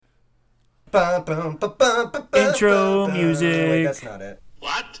Intro music. Wait, that's not it.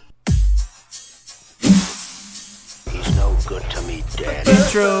 What? He's no good to me, Dad.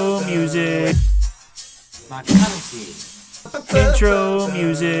 Intro music. Intro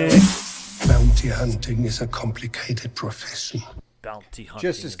music. Bounty hunting is a complicated profession. Bounty hunting.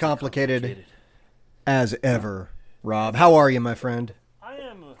 Just as is complicated as ever. Rob, how are you, my friend? I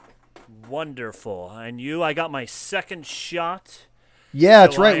am wonderful. And you? I got my second shot. Yeah,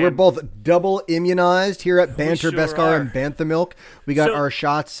 that's So right. I We're am- both double immunized here at Banter sure Beskar are. and Bantha Milk. We got So- our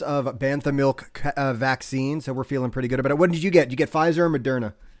shots of Bantha Milk vaccine, so we're feeling pretty good about it. What did you get? Did you get Pfizer or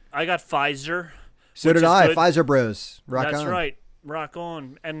Moderna? I got Pfizer. So which did is I. good. Pfizer bros. Rock That's on. right. Rock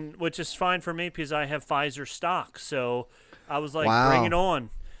on. And which is fine for me because I have Pfizer stock. So I was like, Wow. bring it on.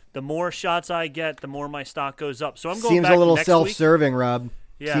 The more shots I get, the more my stock goes up. So I'm going Seems back a little next week. self-serving, Rob.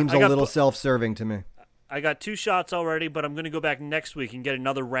 Yeah, Seems I a got little bu- self-serving to me. I got 2 shots already, but I'm going to go back next week and get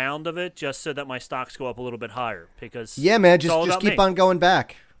another round of it just so that my stocks go up a little bit higher. Because Yeah, man, it's all just about keep me. on going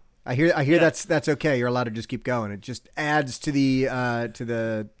back. I hear Yeah. that's okay. You're allowed to just keep going. It just adds to the To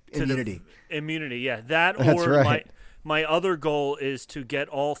the immunity. immunity, yeah. That That's or right. my other goal is to get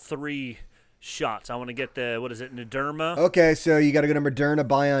all 3 shots. I want to get the Moderna. Okay, so you got to go to Moderna,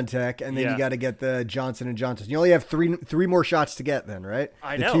 BioNTech, and then Yeah. you got to get the Johnson & Johnson. You only have three more shots to get then, right?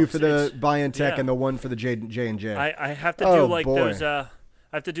 I the know, 2 for the it's- BioNTech yeah. and the 1 for the J&J. I have to Oh, do like boy. those. I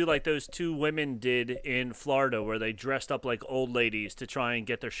have to do like those 2 women did in Florida, where they dressed up like old ladies to try and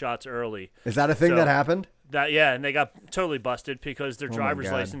get their shots early. Is that a thing So- that happened? And they got totally busted because their Oh my driver's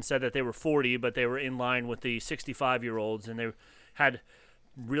God. license said that they were 40, but they were in line with the 65-year-olds, and they had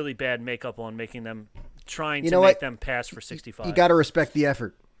really bad makeup on, making them trying You to know make what? them pass for 65. You got to respect the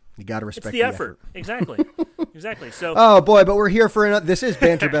effort. You got to it's respect the effort, exactly, exactly. So Oh boy, but we're here for another. This is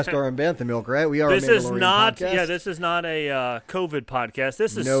Banter Beskar and Bantha Milk, right? We are. this a is Mandalorian not, podcast. this is not a COVID podcast.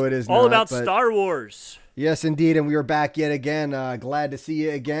 This is No, it is all not, about but- Star Wars. Yes, indeed, and we are back yet again. Glad to see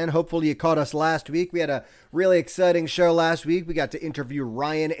you again. Hopefully you caught us last week. We had a really exciting show last week. We got to interview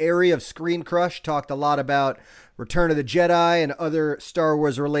Ryan Airy of Screen Crush, talked a lot about Return of the Jedi and other Star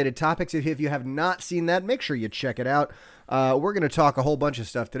Wars-related topics. If you have not seen that, make sure you check it out. We're going to talk a whole bunch of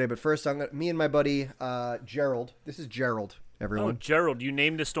stuff today, but first, me and my buddy Gerald. This is Gerald, Oh, everyone. Gerald, you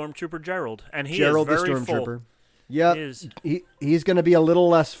named the stormtrooper Gerald, and he Gerald is the very Stormtrooper. full. Yep. He is. He's going to be a little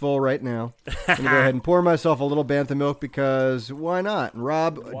less full right now. I'm going to go ahead and pour myself a little Bantha Milk because why not?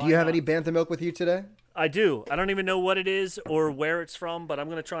 Rob, do you have not? any Bantha Milk with you today? I do. I don't even know what it is or where it's from, but I'm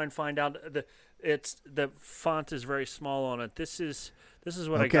going to try and find out. The font is very small on it. This is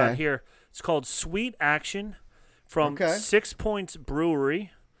what I got Okay. here. It's called Sweet Action from Okay. 6 Points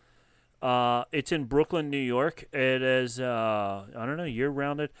Brewery. It's in Brooklyn, New York. It is I don't know, year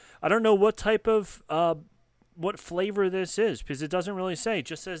rounded. I don't know what type of what flavor this is because it doesn't really say. It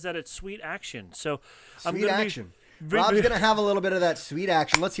just says that it's Sweet Action. So I'm Sweet gonna be- action. Rob's going to have a little bit of that sweet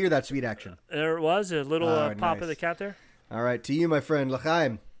action. Let's hear that sweet action. There it was a little Oh, pop nice. of the cat there. All right, to you, my friend,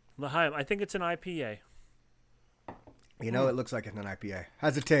 L'chaim. L'chaim. I think it's an IPA. You know, it looks like it's an IPA.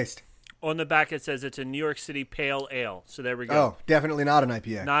 How's it taste? On the back, it says it's a New York City Pale Ale. So there we go. Oh, definitely not an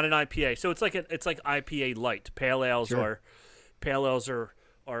IPA. Not an IPA. So it's like IPA light. Pale ales Sure.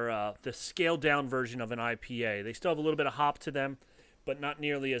 are the scaled down version of an IPA. They still have a little bit of hop to them, but not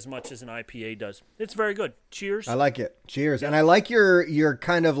nearly as much as an IPA does. It's very good. Cheers. I like it. Cheers. And I like your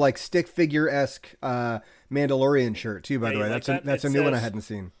kind of like stick figure-esque Mandalorian shirt, too, by Yeah, the you way. like That's that? a It new one I says- hadn't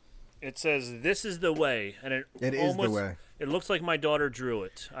seen. It says this is the way, and It is the way. It looks like my daughter drew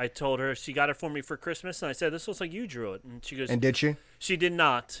it. I told her she got it for me for Christmas, and I said this looks like you drew it, and she goes, And did she? she did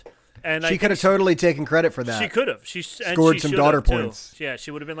not. And She could have totally taken credit for that. She could have. She Scored some should daughter have, too. points. Yeah,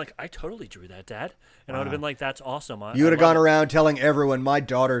 she would have been like, "I totally drew that, Dad," and I would have been like, "That's awesome." You would have I love gone it." around telling everyone, my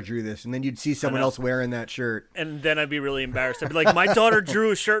daughter drew this, and then you'd see someone know. else wearing that shirt. And then I'd be really embarrassed. I'd be like, "My daughter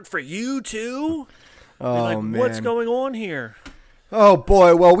drew a shirt for you too." I'd be Oh, like, man. what's going on here? Oh,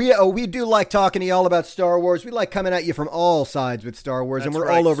 boy. Well, we do like talking to y'all about Star Wars. We like coming at you from all sides with Star Wars, and That's we're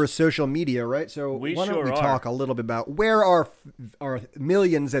right. all over social media, right? So We why don't sure we are. talk a little bit about where our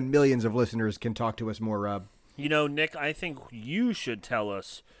millions and millions of listeners can talk to us more, Rob? You know, Nick, I think you should tell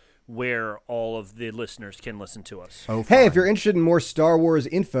us where all of the listeners can listen to us. Hey, if you're interested in more Star Wars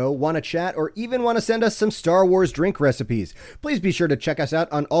info, want to chat, or even want to send us some Star Wars drink recipes, please be sure to check us out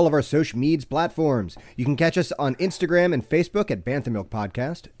on all of our social medias platforms. You can catch us on Instagram and Facebook at Bantha Milk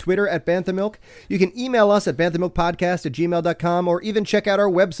Podcast, Twitter at Bantha Milk. You can email us at banthamilkpodcast@gmail.com, or even check out our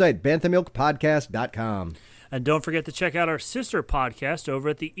website, banthamilkpodcast.com. And don't forget to check out our sister podcast over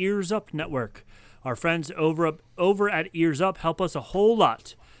at the Ears Up Network. Our friends over at Ears Up help us a whole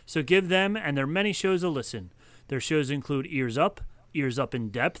lot. So give them and their many shows a listen. Their shows include Ears Up in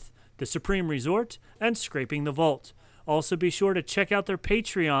Depth, The Supreme Resort, and Scraping the Vault. Also, be sure to check out their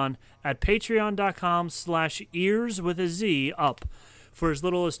Patreon at patreon.com/ears with a Z up. For as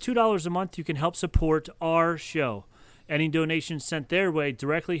little as $2 a month, you can help support our show. Any donations sent their way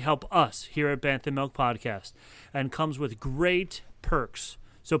directly help us here at Bantha Milk Podcast and comes with great perks.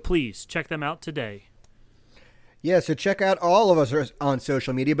 So please check them out today. Yeah, so check out all of us on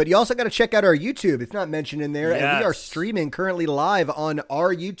social media, but you also got to check out our YouTube. It's not mentioned in there, and we are streaming currently live on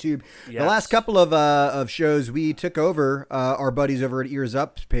our YouTube. Yes. The last couple of shows we took over our buddies over at Ears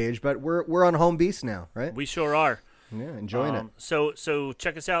Up's page, but we're on Home Beast now, right? We sure are. Yeah, enjoying it. So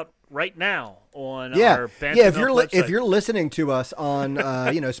check us out right now on Yeah, our if you're listening to us on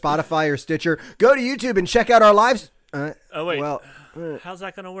Spotify or Stitcher, go to YouTube and check out our lives. How's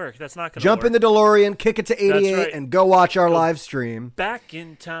that going to work? That's not going to jump in the DeLorean, kick it to 88, and go watch our live stream. Back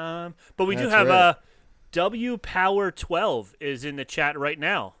in time. But we do have W Power 12 is in the chat right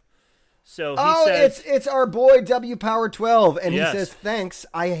now. So he says, it's our boy W Power 12, and he says, "Thanks,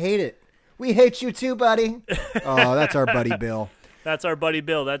 I hate it. We hate you too, buddy." Oh, that's our buddy Bill. That's our buddy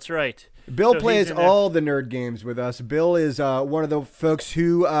Bill. That's right. Bill plays all the nerd games with us. Bill is one of the folks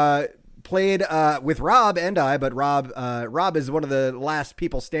who played with Rob and I, but Rob is one of the last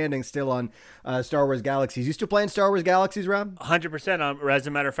people standing still on Star Wars Galaxies. You still playing Star Wars Galaxies, Rob? 100%. As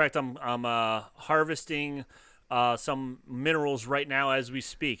a matter of fact, I'm harvesting some minerals right now as we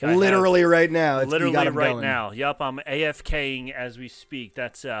speak. Literally right now. Literally right now. Yep, I'm AFKing as we speak.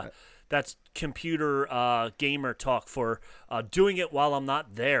 That's computer gamer talk for doing it while I'm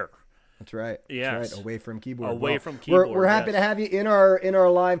not there. That's right. Yes. That's right. Away from keyboard. From keyboard. We're happy to have you in our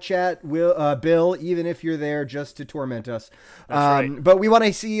live chat, Bill, even if you're there just to torment us. That's right. But we want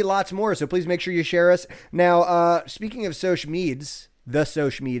to see lots more, so please make sure you share us. Now, speaking of social meds, the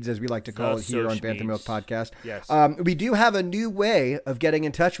social meds, as we like to call it here on Bantha Milk Podcast. Yes. We do have a new way of getting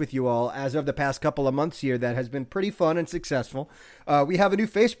in touch with you all as of the past couple of months here that has been pretty fun and successful. We have a new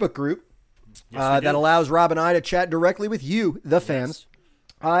Facebook group that allows Rob and I to chat directly with you, the fans.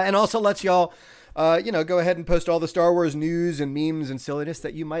 And also lets y'all, go ahead and post all the Star Wars news and memes and silliness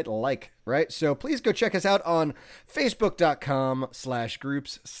that you might like, right? So please go check us out on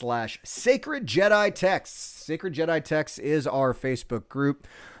Facebook.com/groups/Sacred Jedi Texts. Sacred Jedi Texts is our Facebook group.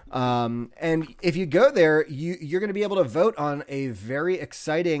 And if you go there, you're going to be able to vote on a very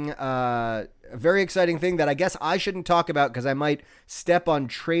exciting thing that I guess I shouldn't talk about because I might step on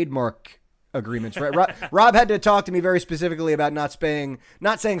trademark agreements, right? Rob had to talk to me very specifically about not saying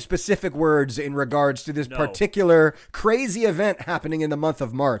specific words in regards to this particular crazy event happening in the month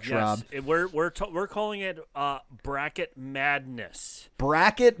of March. Yes. Rob, we're calling it Bracket Madness.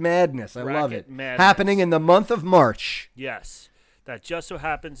 Bracket Madness. I love it. Madness. Happening in the month of March. Yes, that just so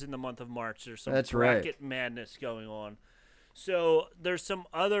happens in the month of March. There's some Bracket Madness going on. So there's some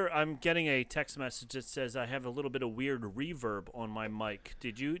other. I'm getting a text message that says I have a little bit of weird reverb on my mic.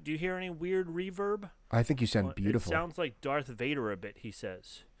 Do you hear any weird reverb? I think you sound beautiful. It sounds like Darth Vader a bit. He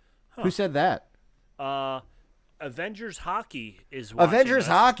says. Huh. Who said that? Avengers Hockey is watching Avengers us.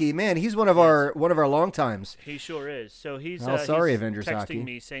 Hockey, man. He's one of our long times. He sure is. So he's sorry, he's Avengers texting Hockey.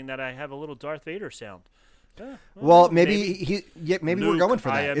 me saying that I have a little Darth Vader sound. Well, maybe Luke, we're going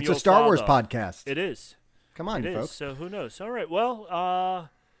for that. It's a Star Wars podcast. It is. Come on, folks. So who knows? All right. Well,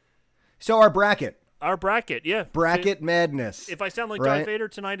 so our bracket, yeah. Bracket Madness. If I sound like Darth Vader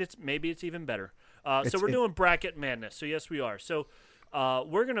tonight, it's even better. So we're doing Bracket Madness. So yes, we are. So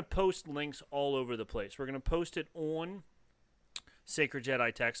we're gonna post links all over the place. We're gonna post it on Sacred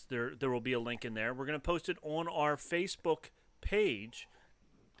Jedi Text. There will be a link in there. We're gonna post it on our Facebook page,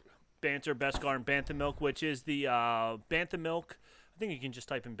 Banter, Beskar, and Bantha Milk, which is the Bantha Milk. I think you can just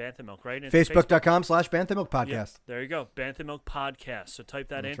type in Bantha Milk, right? Facebook.com/Bantha Milk Podcast. Yeah, there you go. Bantha Milk Podcast. So type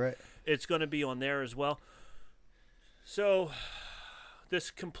that in. That's right. It's going to be on there as well. So this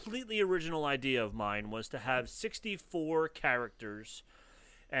completely original idea of mine was to have 64 characters,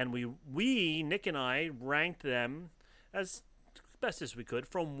 and we Nick and I, ranked them as best as we could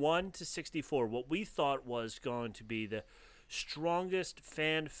from 1 to 64. What we thought was going to be the strongest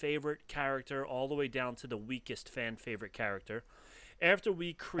fan favorite character all the way down to the weakest fan favorite character. After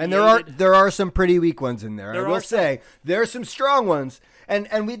we created, and there are some pretty weak ones in there. I will say there are some strong ones, and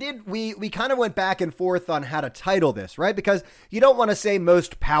we kind of went back and forth on how to title this, right? Because you don't want to say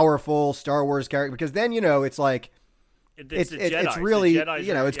most powerful Star Wars character, because then it's like it's really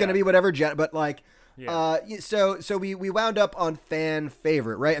it's going to be whatever Jedi, but like so we wound up on fan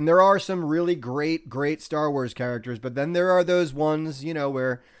favorite, right? And there are some really great Star Wars characters, but then there are those ones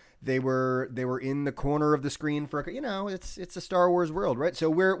where they were in the corner of the screen for it's a Star Wars world, right? So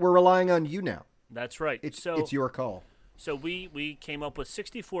we're relying on you now. That's right. It's your call. So we came up with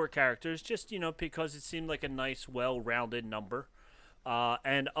 64 characters, just because it seemed like a nice, well-rounded number.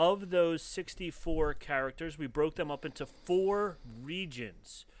 And of those 64 characters, we broke them up into 4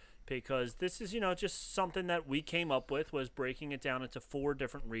 regions, because this is just something that we came up with, was breaking it down into 4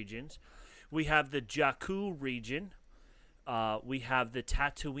 different regions. We have the Jakku region, we have the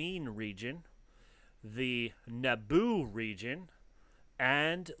Tatooine region, the Naboo region,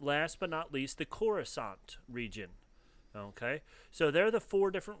 and last but not least, the Coruscant region. Okay, so they're the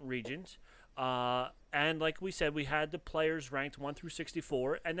 4 different regions, and like we said, we had the players ranked 1 through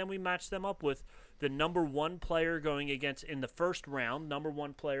 64, and then we matched them up with the number 1 player going against, in the first round, number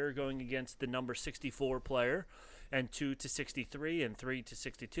 1 player going against the number 64 player, and 2 to 63, and 3 to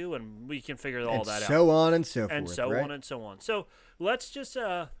 62, and we can figure all that out. So on and so forth. And so right? on and so on. So let's just,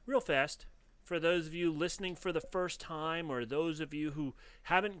 real fast, for those of you listening for the first time, or those of you who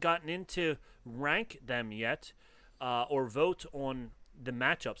haven't gotten into rank them yet, or vote on the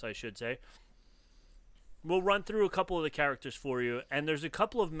matchups, I should say, we'll run through a couple of the characters for you, and there's a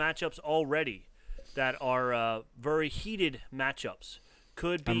couple of matchups already that are very heated matchups.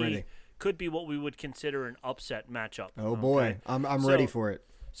 Could I'm ready. be what we would consider an upset matchup. Oh boy, I'm ready for it.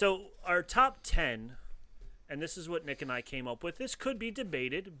 So our top 10, and this is what Nick and I came up with. This could be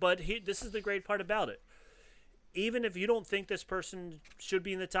debated, but this is the great part about it. Even if you don't think this person should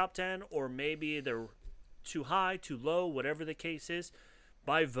be in the top 10, or maybe they're too high, too low, whatever the case is,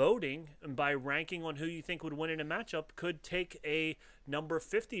 by voting and by ranking on who you think would win in a matchup, could take a number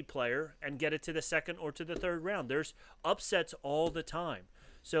 50 player and get it to the second or to the third round. There's upsets all the time.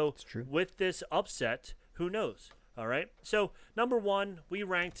 So with this upset, who knows? All right. So number 1, we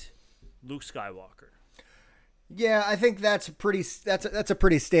ranked Luke Skywalker. Yeah, I think that's a pretty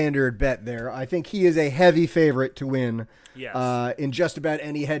standard bet there. I think he is a heavy favorite to win. Yes. In just about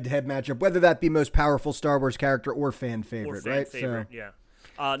any head-to-head matchup, whether that be most powerful Star Wars character or fan favorite, right? Favorite, so, yeah.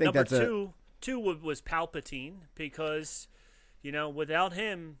 Number two was Palpatine, because, without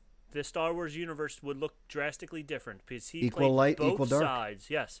him, the Star Wars universe would look drastically different, because he equal played light, both equal dark. sides.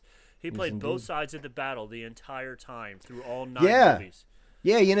 Yes, he played indeed. both sides of the battle the entire time through all 9 movies.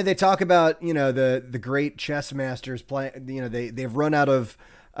 Yeah, they talk about the great chess masters play. They've run out of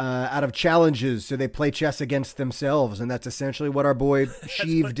challenges, so they play chess against themselves, and that's essentially what our boy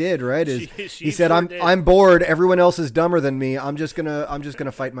Sheev did, right? He said, "I'm bored. Everyone else is dumber than me. I'm just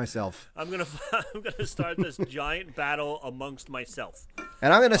gonna fight myself. I'm gonna start this giant battle amongst myself,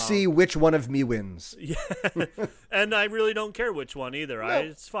 and I'm gonna see which one of me wins." Yeah, and I really don't care which one either.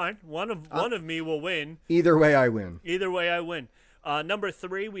 It's fine. One of me will win. Either way, I win. Number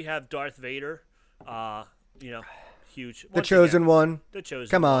 3, we have Darth Vader. Huge. The chosen one. The chosen.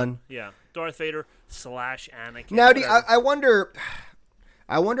 Come one. on. Yeah, Darth Vader / Anakin. Now,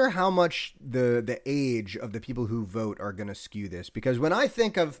 I wonder how much the age of the people who vote are going to skew this, because when I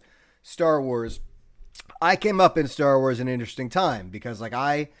think of Star Wars, I came up in Star Wars in an interesting time, because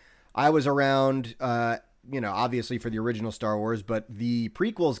I was around, obviously for the original Star Wars, but the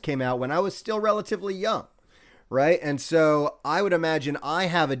prequels came out when I was still relatively young. Right. And so I would imagine I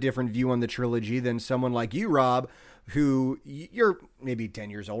have a different view on the trilogy than someone like you, Rob, who you're maybe 10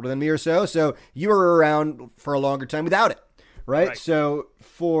 years older than me or so. So you were around for a longer time without it. Right. So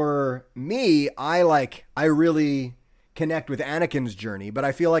for me, I really connect with Anakin's journey, but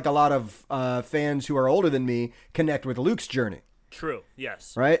I feel like a lot of fans who are older than me connect with Luke's journey. True.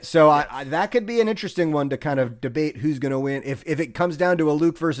 Yes. Right. So yes. That could be an interesting one to kind of debate who's going to win. If it comes down to a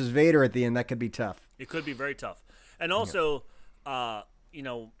Luke versus Vader at the end, that could be tough. It could be very tough. And also, a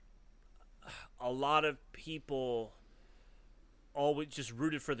lot of people always just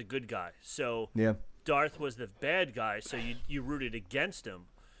rooted for the good guy. So Darth was the bad guy, so you rooted against him.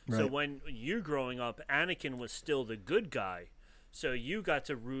 Right. So when you're growing up, Anakin was still the good guy. So you got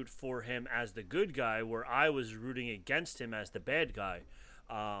to root for him as the good guy, where I was rooting against him as the bad guy.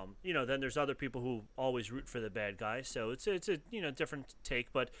 Then there's other people who always root for the bad guy. So it's a different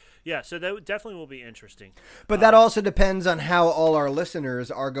take. But yeah, so that definitely will be interesting. But that also depends on how all our listeners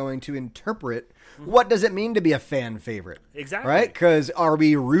are going to interpret what does it mean to be a fan favorite. Exactly. Right? Because are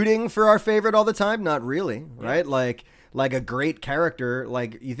we rooting for our favorite all the time? Not really. Right? Like a great character,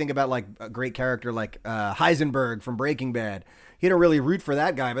 like you think about like a great character like Heisenberg from Breaking Bad. You don't really root for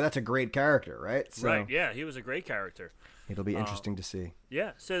that guy, but that's a great character, right? So right, yeah, he was a great character. It'll be interesting to see.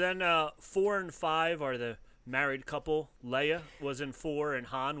 Yeah, so then 4 and 5 are the married couple. Leia was in 4 and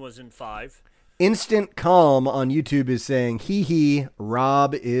Han was in 5. Instant Calm on YouTube is saying, hee,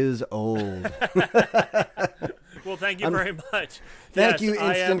 Rob is old. Well, thank you very much. Thank you,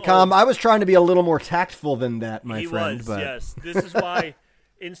 Instant Calm. I was trying to be a little more tactful than that, my friend. But yes, this is why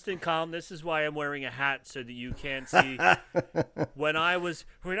Instant calm. This is why I'm wearing a hat so that you can't see. When I was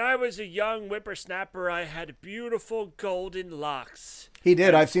a young whippersnapper, I had beautiful golden locks. He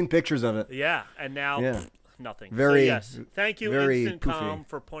did. I've seen pictures of it. Yeah, and now nothing. Very, so, yes. Thank you, very Instant poofy. Calm,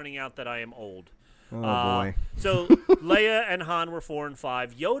 for pointing out that I am old. Oh, boy. So Leia and Han were 4 and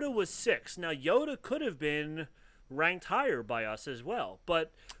 5. Yoda was 6. Now, Yoda could have been ranked higher by us as well.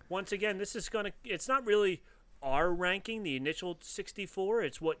 But once again, it's not really our ranking, the initial 64.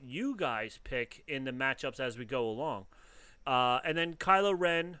 It's what you guys pick in the matchups as we go along. And then Kylo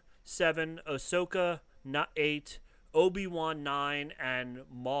Ren, 7. Ahsoka, 8. Obi-Wan, 9. And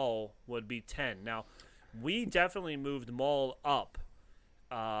Maul would be 10. Now, we definitely moved Maul up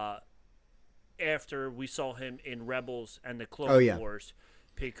after we saw him in Rebels and the Clone Wars,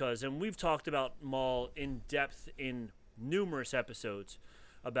 and we've talked about Maul in depth in numerous episodes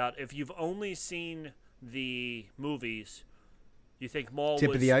about if you've only seen the movies, you think Maul Tip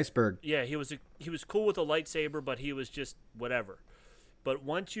was of the iceberg. Yeah, he was cool with a lightsaber, but he was just whatever. But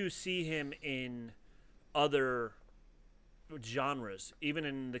once you see him in other genres, even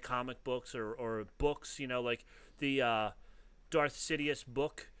in the comic books or books, like the Darth Sidious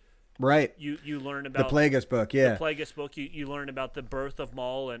book. Right. You learn about the Plagueis book, yeah. The Plagueis book. You learn about the birth of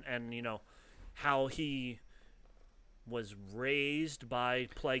Maul and how he was raised by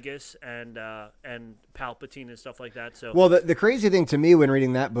Plagueis and Palpatine and stuff like that. So well, the crazy thing to me when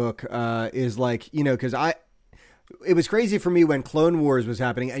reading that book is because it was crazy for me when Clone Wars was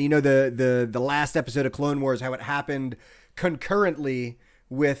happening, and the last episode of Clone Wars, how it happened concurrently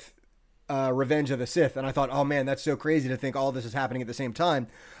with Revenge of the Sith, and I thought, oh man, that's so crazy to think all this is happening at the same time.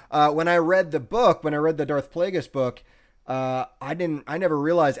 When I read the Darth Plagueis book, I never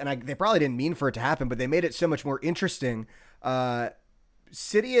realized, and they probably didn't mean for it to happen, but they made it so much more interesting.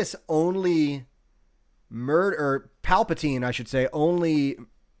 Sidious only Palpatine, I should say, only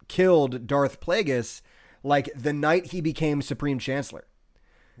killed Darth Plagueis the night he became Supreme Chancellor.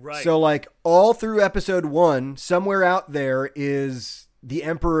 Right. So all through episode 1, somewhere out there is the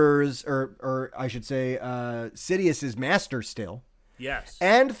Emperor's, or I should say, Sidious's master still. Yes.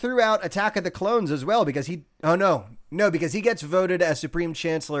 And throughout Attack of the Clones as well, because because he gets voted as Supreme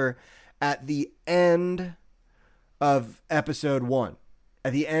Chancellor at the end of episode 1,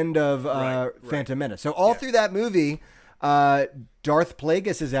 at the end of Phantom Menace. So through that movie, Darth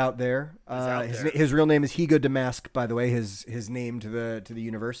Plagueis is out there. His real name is Higo Damask, by the way, his name to the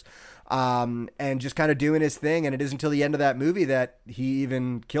universe. And just kind of doing his thing, and it isn't until the end of that movie that he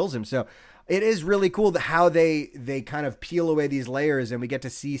even kills him. So it is really cool how they kind of peel away these layers, and we get to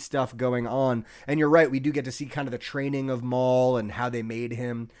see stuff going on. And you're right, we do get to see kind of the training of Maul and how they made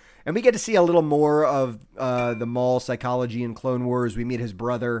him. And we get to see a little more of the Maul psychology in Clone Wars. We meet his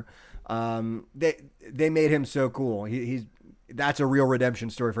brother. They made him so cool. That's a real redemption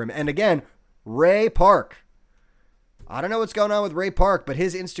story for him. And again, Ray Park. I don't know what's going on with Ray Park, but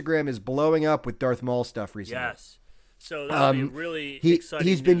his Instagram is blowing up with Darth Maul stuff recently. Yes. So that'll be really exciting.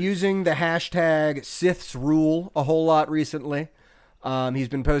 He's been using the hashtag Sith's Rule a whole lot recently. He's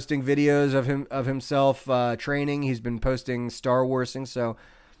been posting videos of himself training. He's been posting Star Warsing. So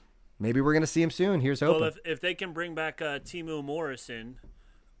maybe we're going to see him soon. Here's hoping. Well, if they can bring back Timo Morrison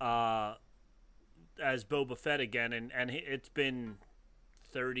as Boba Fett again, and it's been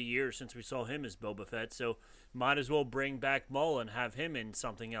 30 years since we saw him as Boba Fett, so might as well bring back Maul and have him in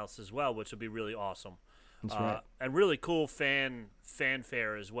something else as well, which would be really awesome. That's right. And really cool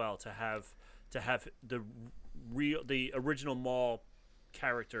fanfare as well to have the original Maul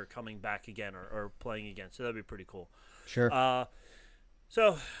character coming back again or playing again. So that'd be pretty cool. Sure.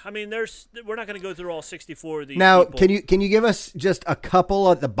 So I mean, we're not going to go through all 64 of these. Now, people. can you give us just a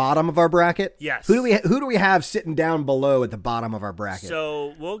couple at the bottom of our bracket? Yes. Who do we have sitting down below at the bottom of our bracket?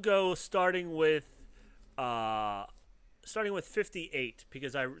 So we'll go starting with 58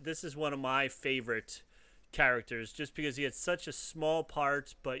 because this is one of my favorite characters just because he had such a small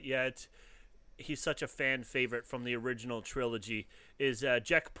part, but yet he's such a fan favorite from the original trilogy. Is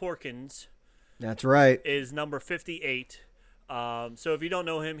Jack Porkins? That's right. Is number 58. So if you don't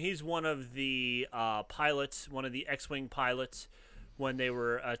know him, he's one of the pilots, one of the X-Wing pilots when they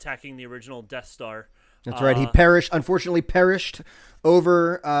were attacking the original Death Star. That's right. He unfortunately perished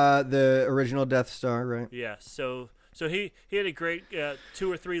over the original Death Star, right? Yeah. So he had a great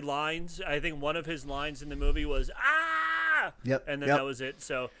 2 or 3 lines. I think one of his lines in the movie was "Ah!" Yep. And then that was it.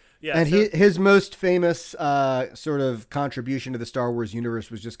 So yeah. And his most famous sort of contribution to the Star Wars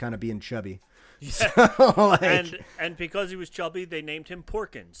universe was just kind of being chubby. Yeah. So, and because he was chubby, they named him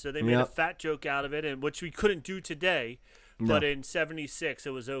Porkins. So they made a fat joke out of it, and which we couldn't do today. But in '76, it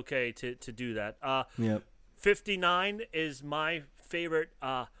was okay to do that. 59 is my favorite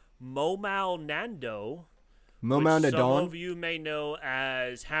Momau Nando, Momau which some Nadon. of you may know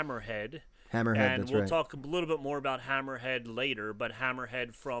as Hammerhead. Hammerhead, And that's we'll right. talk a little bit more about Hammerhead later, but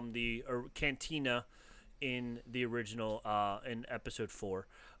Hammerhead from the Cantina in the original, in episode 4.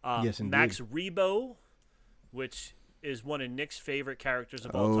 Yes, indeed. Max Rebo, which is one of Nick's favorite characters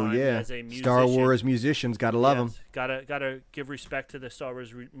of all Oh, time yeah. as a musician. Star Wars musicians. Got to love them. Gotta give respect to the Star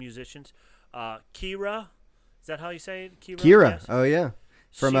Wars musicians. Kira, is that how you say it? Kira. Yes. Oh, yeah.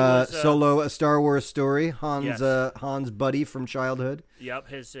 From She was, Solo, A Star Wars Story. Hans, Yes. Hans' buddy from childhood. Yep,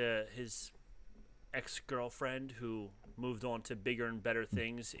 his ex-girlfriend who moved on to bigger and better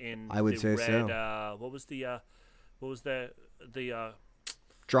things in I would the say red, so. what was the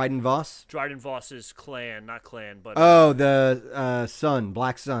Dryden Voss. Dryden Voss's clan, not clan, but Oh, the Sun,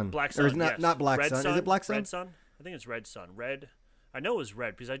 Black Sun. Black Or Sun. not, yes. not Black Red Sun. Is it Black Sun? Red Sun? I think it's Red Sun. Red. I know it was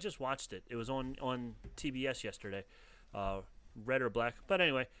red because I just watched it. It was on TBS yesterday. Red or black, but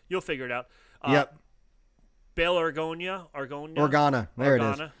anyway, you'll figure it out. Yep. Bail Organa. Organa. There it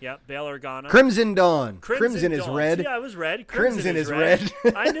is. Yep, Bail Organa. Crimson Dawn. Crimson is Dawn. red. Yeah, it was red. Crimson is red.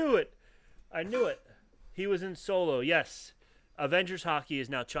 I knew it. He was in Solo. Yes. Avengers Hockey is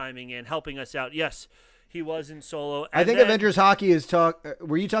now chiming in, helping us out. Yes, he was in Solo. I And think then- Avengers Hockey is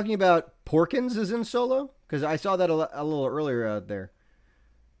were you talking about Porkins is in Solo? Because I saw that a little earlier out there.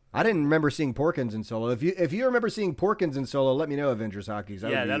 I didn't remember seeing Porkins in Solo. If you remember seeing Porkins in Solo, let me know, Avengers Hockey.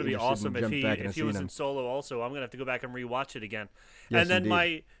 Yeah, that'd be awesome if he he was in Solo also. I'm gonna have to go back and rewatch it again. Yes, and then indeed.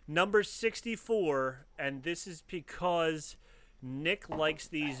 my number 64, and this is because Nick likes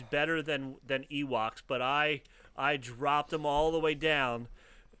these better than Ewoks, but I dropped them all the way down.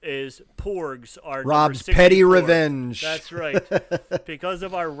 Is Porgs are Rob's number petty 64. revenge. That's right. Because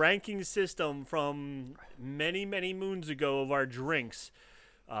of our ranking system from many moons ago of our drinks.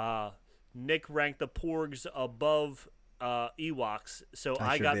 Nick ranked the Porgs above Ewoks, so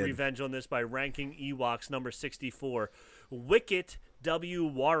I sure got did. revenge on this by ranking Ewoks number 64. Wicket W.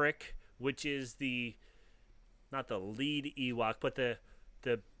 Warwick, which is not the lead Ewok, but the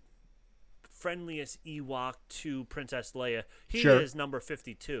friendliest Ewok to Princess Leia. He Sure. is number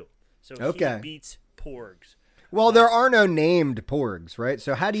 52, so Okay. he beats Porgs. Well, there are no named Porgs, right?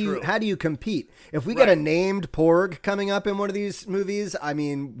 So how do True. you compete? If we get a Right. named Porg coming up in one of these movies, I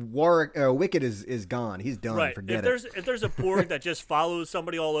mean, Wicket is gone. He's done. Right. Forget If there's a Porg that just follows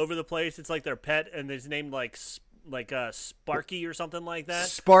somebody all over the place, it's like their pet, and it's named like Sparky or something like it. that.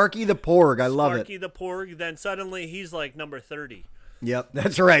 Sparky the Porg. I love Sparky it. the Porg. Then suddenly he's like number 30, Yep,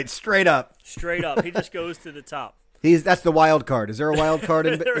 that's right. Straight up. straight up. He just goes to the top. That's the wild card. Is there a wild card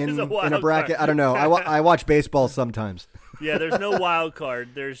in There is in a a wild bracket? card. I don't know. I watch baseball sometimes. Yeah, there's no wild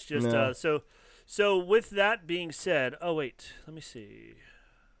card. There's just No. so with that being said, oh wait, let me see.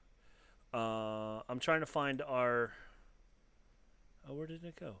 I'm trying to find our. Oh, where did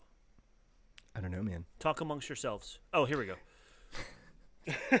it go? I don't know, man. Talk amongst yourselves. Oh, here we go.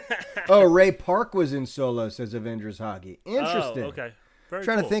 Oh, Ray Park was in Solo, says Avengers Hockey. Interesting. Oh, okay. Very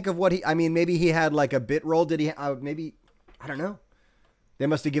Trying cool. to think of what I mean, maybe he had like a bit role. Did he? Maybe, I don't know. They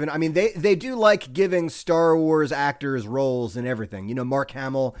must have given. I mean, they do like giving Star Wars actors roles and everything. You know, Mark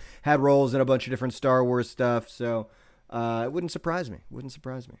Hamill had roles in a bunch of different Star Wars stuff, so it wouldn't surprise me.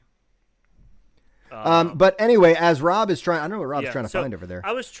 But anyway, as Rob is trying, I don't know what Rob's trying to so find over there.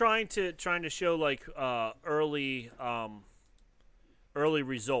 I was trying to show like early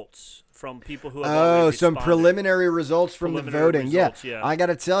results from people who have Oh, already some responded. preliminary results from the Preliminary voting. results, Yeah, yeah. I got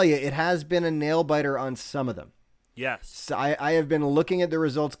to tell you, it has been a nail biter on some of them. Yes. So I have been looking at the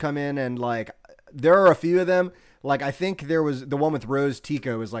results come in, and like there are a few of them. Like I think there was the one with Rose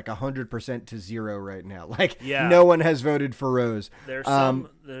Tico is like 100% to 0 right now. Like Yeah. no one has voted for Rose. There's some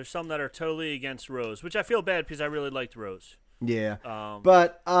that are totally against Rose, which I feel bad because I really liked Rose. Yeah,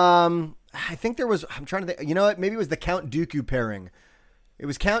 but I think there was. I'm trying to think. You know what? Maybe it was the Count Dooku pairing. It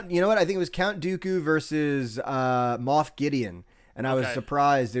was Count. You know what? I think it was Count Dooku versus Moff Gideon, and I was Okay.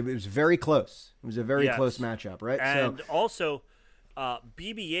 surprised. It was very close. It was a very Yes. close matchup, right? And also,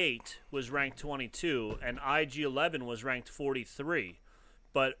 BB-8 was ranked 22, and IG-11 was ranked 43.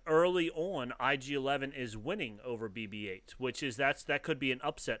 But early on, IG-11 is winning over BB-8, which is that could be an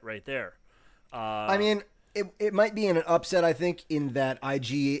upset right there. I mean, it might be an upset. I think in that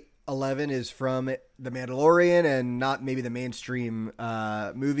IG-11 is from The Mandalorian and not maybe the mainstream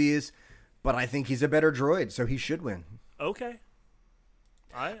movies, but I think he's a better droid, so he should win. Okay.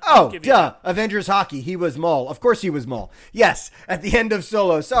 I'll Oh, give you duh. that. Avengers Hockey. He was Maul. Of course he was Maul. Yes, at the end of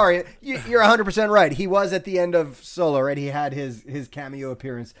Solo. Sorry, you're 100% right. He was at the end of Solo, right? He had his cameo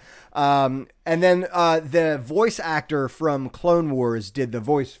appearance. And then the voice actor from Clone Wars did the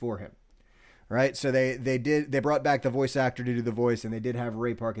voice for him. right? So they brought back the voice actor to do the voice, and they did have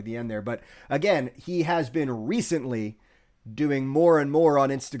Ray Park at the end there. But again, he has been recently doing more and more on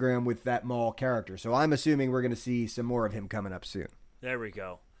Instagram with that Maul character. So I'm assuming we're going to see some more of him coming up soon. There we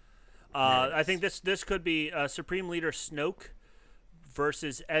go. I think this could be Supreme Leader Snoke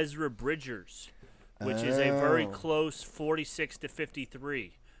versus Ezra Bridgers, which is a very close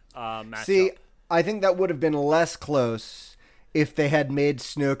 46-53 matchup. See, I think that would have been less close if they had made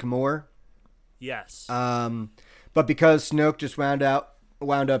Snoke more. Yes. But because Snoke just wound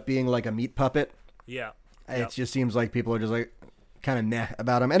up being like a meat puppet. Yeah. It just seems like people are just like kind of meh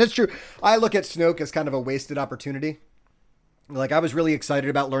about him. And it's true. I look at Snoke as kind of a wasted opportunity. Like, I was really excited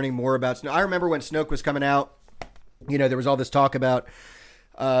about learning more about Snoke. I remember when Snoke was coming out, there was all this talk about,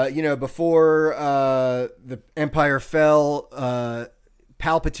 before the Empire fell,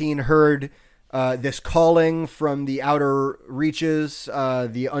 Palpatine heard this calling from the outer reaches,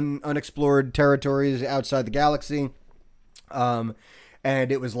 the unexplored territories outside the galaxy.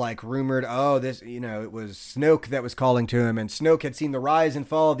 And it was like rumored, it was Snoke that was calling to him, and Snoke had seen the rise and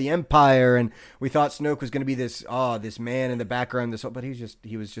fall of the Empire, and we thought Snoke was going to be this man in the background, but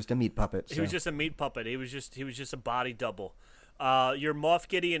he was just a meat puppet. So. He was just a meat puppet. He was just a body double. Your Moff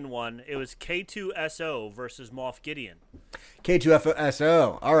Gideon one, it was K2SO versus Moff Gideon.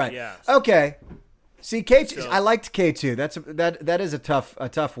 K2SO. All right. Yes. Okay. See, K2. I liked K2. That is a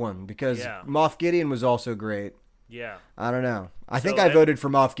tough one because Moff Gideon was also great. Yeah. I don't know. I think I voted for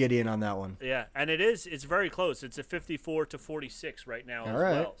Moff Gideon on that one. Yeah, and it's very close. It's a 54-46 right now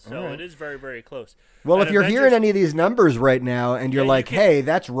well. So it is very, very close. Well, if you're hearing any of these numbers right now and you're hey,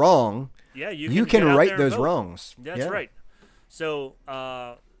 that's wrong. Yeah, you can right those wrongs. That's right. So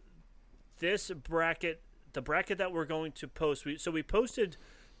this bracket, the bracket that we're going to post, we posted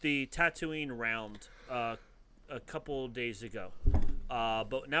the Tatooine round a couple days ago.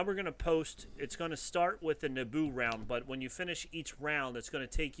 But now we're going to post, it's going to start with the Naboo round, but when you finish each round, it's going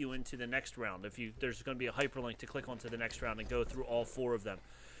to take you into the next round. There's going to be a hyperlink to click onto the next round and go through all 4 of them.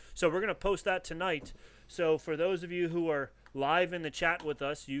 So we're going to post that tonight. So for those of you who are live in the chat with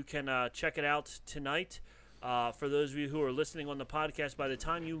us, you can check it out tonight. For those of you who are listening on the podcast, by the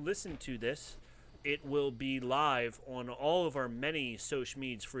time you listen to this, it will be live on all of our many social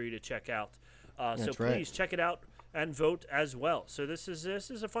medias for you to check out. So please check it out and vote as well. So this is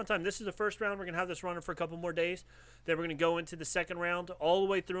a fun time. This is the first round. We're going to have this running for a couple more days. Then we're going to go into the second round all the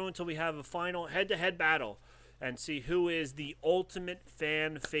way through until we have a final head-to-head battle and see who is the ultimate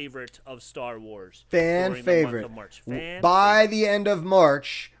fan favorite of Star Wars. Fan favorite. The month of March. By the end of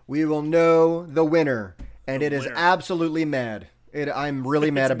March, we will know the winner. And it is absolutely mad. I'm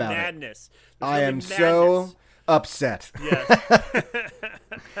really mad about madness. it. I am so upset. Yes.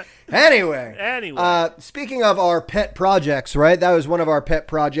 Anyway. Speaking of our pet projects, right? That was one of our pet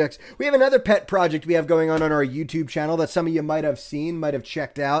projects. We have another pet project we have going on our YouTube channel that some of you might have seen, might have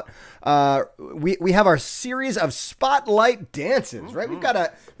checked out. We have our series of spotlight dances, right? Mm-hmm.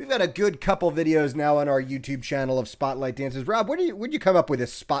 We've got a good couple videos now on our YouTube channel of spotlight dances. Rob, where'd you come up with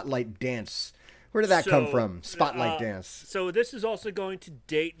this spotlight dance? Where did that come from? Spotlight dance. So this is also going to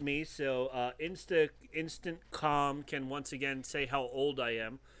date me. So Instant Com can once again say how old I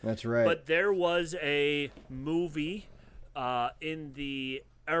am. That's right. But there was a movie in the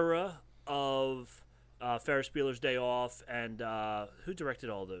era of Ferris Bueller's Day Off and who directed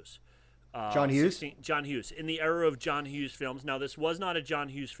all those? John Hughes? John Hughes. In the era of John Hughes films. Now, this was not a John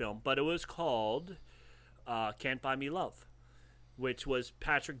Hughes film, but it was called Can't Buy Me Love, which was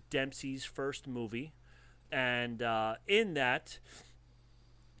Patrick Dempsey's first movie. And in that,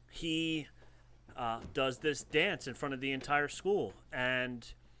 he does this dance in front of the entire school.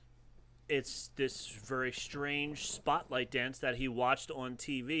 And it's this very strange spotlight dance that he watched on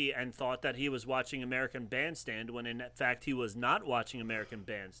TV and thought that he was watching American Bandstand, when in fact he was not watching American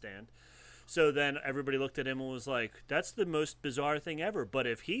Bandstand. So then everybody looked at him and was like, that's the most bizarre thing ever. But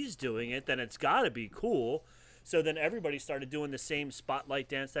if he's doing it, then it's got to be cool. So then everybody started doing the same spotlight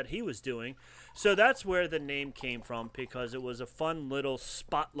dance that he was doing. So that's where the name came from, because it was a fun little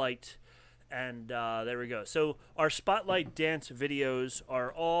spotlight. And there we go. So our spotlight dance videos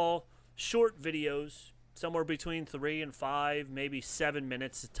are all short videos, somewhere between 3 and 5, maybe 7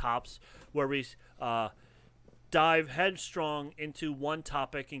 minutes tops, where we dive headstrong into one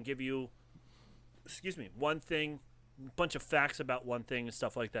topic and give you, one thing, a bunch of facts about one thing and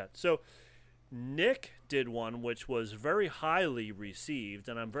stuff like that. So Nick did one which was very highly received,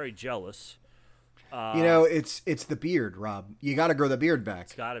 and I'm very jealous. It's the beard, Rob. You got to grow the beard back.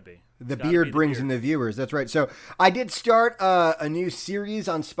 It's got to be. The Gotta beard be the brings beard. in the viewers. That's right. So I did start a new series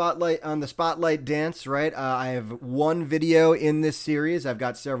on the Spotlight Dance. Right. I have one video in this series. I've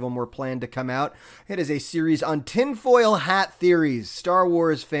got several more planned to come out. It is a series on tinfoil hat theories. Star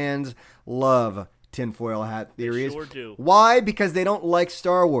Wars fans love tinfoil hat theories. sure do. Why? Because they don't like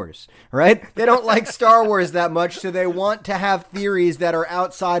Star Wars, right? They don't like Star Wars that much, so they want to have theories that are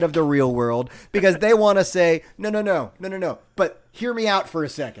outside of the real world because they want to say, no. But hear me out for a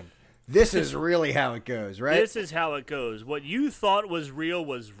second. This is really how it goes, right? This is how it goes. What you thought was real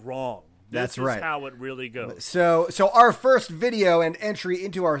was wrong. That's This right. is how it really goes. So our first video and entry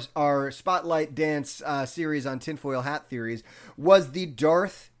into our Spotlight Dance series on tinfoil hat theories was the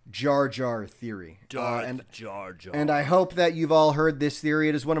Darth Jar Jar theory. Darth Jar Jar. And I hope that you've all heard this theory.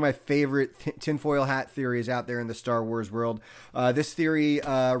 It is one of my favorite tinfoil hat theories out there in the Star Wars world. This theory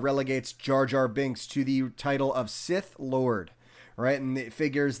relegates Jar Jar Binks to the title of Sith Lord, right? And it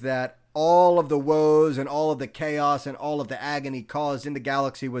figures that all of the woes and all of the chaos and all of the agony caused in the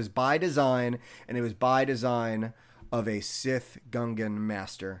galaxy was by design, and it was by design of a Sith Gungan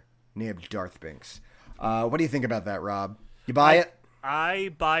master named Darth Binks. What do you think about that, Rob? You buy it?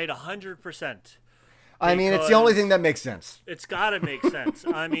 I buy it 100%. I mean, it's the only thing that makes sense. It's got to make sense.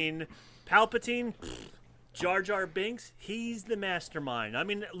 I mean, Palpatine, Jar Jar Binks, he's the mastermind. I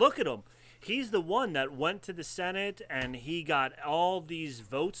mean, look at him. He's the one that went to the Senate and he got all these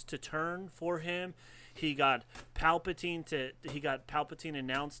votes to turn for him. He got Palpatine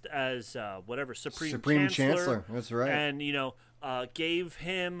announced as Supreme Chancellor. That's right. And gave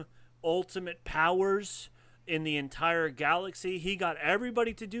him ultimate powers in the entire galaxy. He got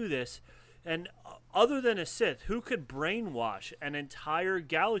everybody to do this, and other than a Sith, who could brainwash an entire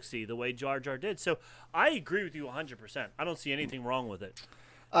galaxy the way Jar Jar did? So I agree with you 100%. I don't see anything wrong with it.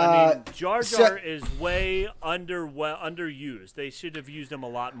 I mean, Jar Jar is way underused. They should have used him a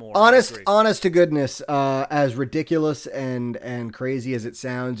lot more. Honest to goodness, as ridiculous and crazy as it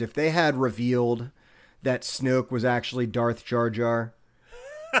sounds, if they had revealed that Snoke was actually Darth Jar Jar,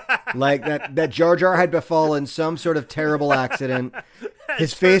 like that Jar Jar had befallen some sort of terrible accident,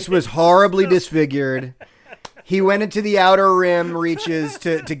 his face was horribly disfigured. He went into the Outer Rim reaches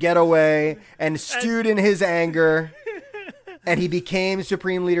to get away and stewed in his anger, and he became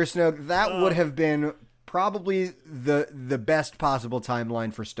Supreme Leader Snoke. That would have been probably the best possible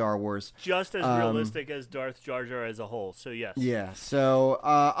timeline for Star Wars. Just as realistic as Darth Jar Jar as a whole. So yes. Yeah. So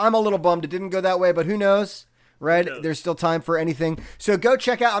I'm a little bummed it didn't go that way, but who knows? Right? There's still time for anything. So go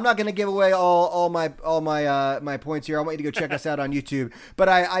check out. I'm not going to give away all my points here. I want you to go check us out on YouTube. But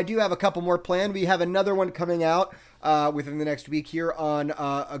I do have a couple more planned. We have another one coming out within the next week here on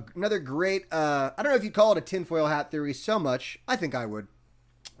another great. I don't know if you call it a tinfoil hat theory so much. I think I would.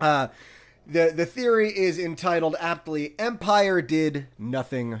 The theory is entitled aptly "Empire did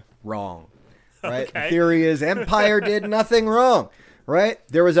nothing wrong." Right? Okay. The theory is Empire did nothing wrong. Right?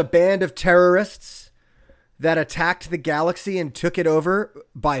 There was a band of terrorists that attacked the galaxy and took it over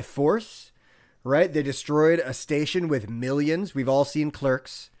by force, right? They destroyed a station with millions. We've all seen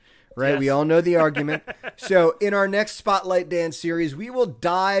Clerks, right? Yes. We all know the argument. So in our next Spotlight Dance series, we will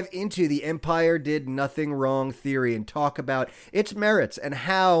dive into the Empire did nothing wrong theory and talk about its merits and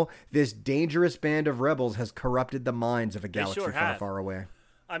how this dangerous band of rebels has corrupted the minds of a galaxy far, far away.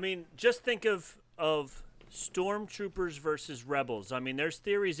 I mean, just think of stormtroopers versus rebels. I mean, there's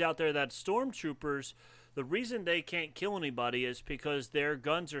theories out there that stormtroopers, the reason they can't kill anybody is because their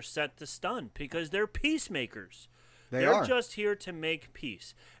guns are set to stun, because they're peacemakers. They're just here to make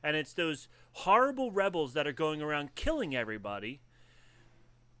peace. And it's those horrible rebels that are going around killing everybody.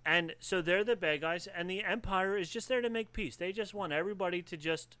 And so they're the bad guys, and the Empire is just there to make peace. They just want everybody to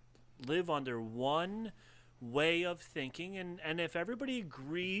just live under one way of thinking, and if everybody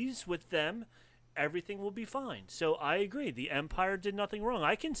agrees with them, everything will be fine. So I agree. The Empire did nothing wrong.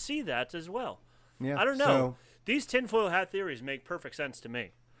 I can see that as well. Yeah, I don't know. so- These tinfoil hat theories make perfect sense to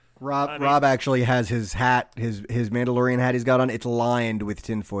me. Rob actually has his hat, his Mandalorian hat he's got on. It's lined with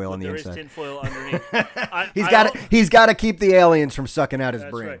tinfoil on the There inside. is tinfoil underneath. He's got to keep the aliens from sucking out his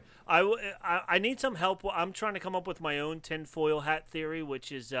That's brain. right. I need some help. I'm trying to come up with my own tinfoil hat theory,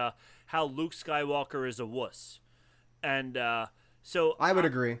 which is how Luke Skywalker is a wuss. And so I would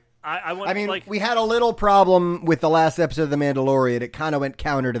agree. I mean, we had a little problem with the last episode of The Mandalorian. It kind of went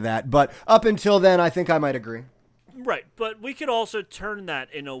counter to that. But up until then, I think I might agree. right, but we could also turn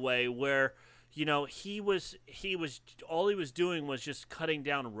that in a way where, he was all he was doing was just cutting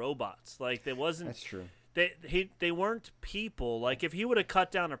down robots. Like there wasn't. That's true. They weren't people. Like if he would have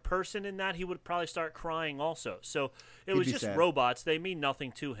cut down a person in that, he would probably start crying also. So it was just sad. robots. They mean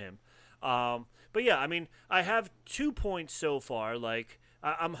nothing to him. But yeah, I mean, I have 2 points so far. Like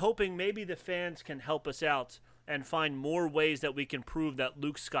I'm hoping maybe the fans can help us out and find more ways that we can prove that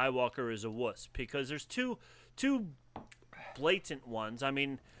Luke Skywalker is a wuss, because there's two blatant ones. I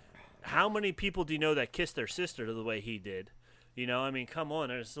mean, how many people do you know that kissed their sister the way he did? You know, I mean, come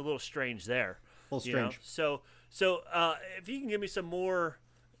on, it's a little strange there. A little strange. So if you can give me some more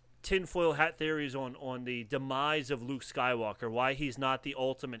tinfoil hat theories on the demise of Luke Skywalker, why he's not the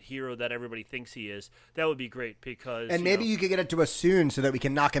ultimate hero that everybody thinks he is, that would be great. Because maybe you could get it to us soon so that we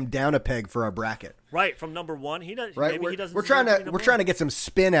can knock him down a peg for our bracket. Right, from number one, he does. Right, maybe he doesn't. we're trying to get some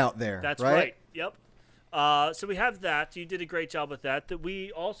spin out there. That's right. right. Yep. So we have that. You did a great job with that. That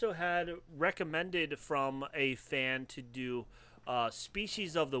we also had recommended from a fan to do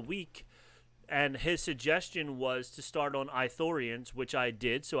Species of the Week. And his suggestion was to start on Ithorians, which I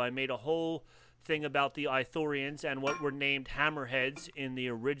did. So I made a whole thing about the Ithorians and what were named Hammerheads in the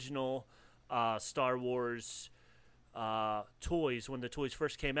original Star Wars toys. When the toys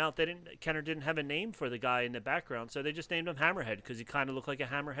first came out, Kenner didn't have a name for the guy in the background, so they just named him Hammerhead because he kind of looked like a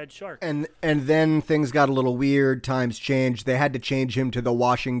hammerhead shark. And then things got a little weird. Times changed. They had to change him to the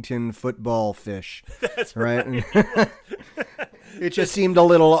Washington football fish. That's right. It just seemed a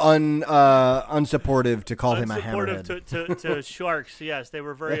little unsupportive to call him a hammerhead. Unsupportive to sharks, yes. They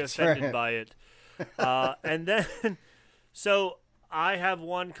were very offended by it. And then, so I have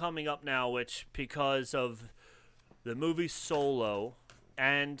one coming up now, which because of the movie Solo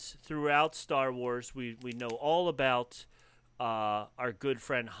and throughout Star Wars, we know all about our good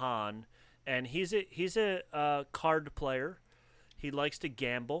friend Han. And he's a card player. He likes to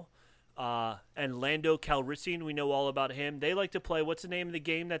gamble. And Lando Calrissian, we know all about him. They like to play. What's the name of the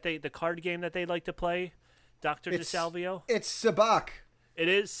game the card game that they like to play? Dr. DeSalvio? It's Sabacc. It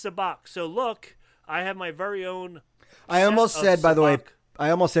is Sabacc. So look, I have my very own. I almost said, by the way,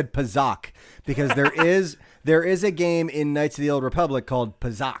 Pazaak, because there is a game in Knights of the Old Republic called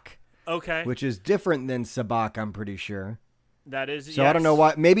Pazaak. Okay. Which is different than Sabacc, I'm pretty sure. That is. So yes. I don't know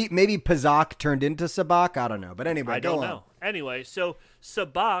why. Maybe Pazaak turned into Sabacc. I don't know. But anyway, I don't know. Anyway, so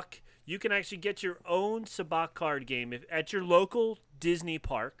Sabacc. You can actually get your own Sabacc card game at your local Disney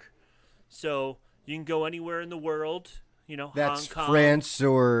park. So you can go anywhere in the world, That's Hong Kong. France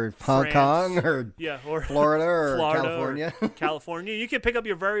or Hong Kong or Florida or California. California. You can pick up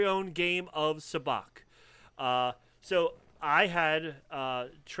your very own game of Sabacc. So I had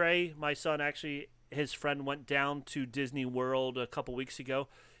Trey, my son, actually, his friend went down to Disney World a couple weeks ago,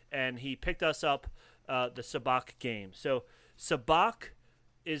 and he picked us up the Sabacc game. So Sabacc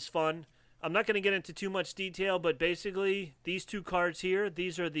is fun. I'm not going to get into too much detail, but basically these two cards here,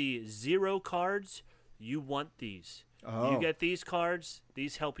 these are the 0 cards. You want these. Oh. You get these cards.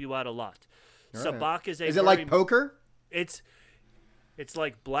 These help you out a lot. All Sabacc right. is it like poker? It's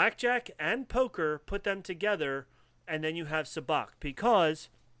like blackjack and poker, put them together, and then you have Sabacc because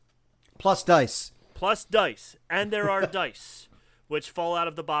plus dice. And there are dice which fall out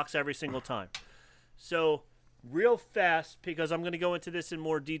of the box every single time. So real fast, because I'm going to go into this in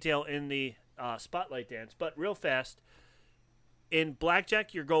more detail in the spotlight dance, but real fast, in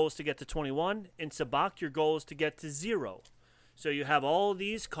blackjack, your goal is to get to 21. In Sabacc, your goal is to get to 0. So you have all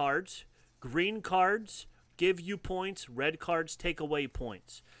these cards. Green cards give you points. Red cards take away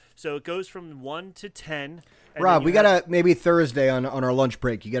points. So it goes from 1 to 10. Rob, we gotta maybe Thursday on our lunch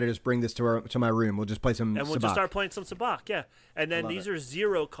break. You gotta just bring this to my room. We'll just play some. And we'll Sabacc. just start playing some Sabacc, yeah. And then these are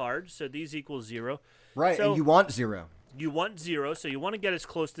 0 cards, so these equal 0. Right, so and you want 0. You want 0, so you want to get as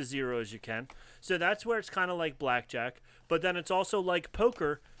close to 0 as you can. So that's where it's kind of like blackjack. But then it's also like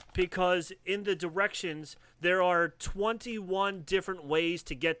poker, because in the directions, there are 21 different ways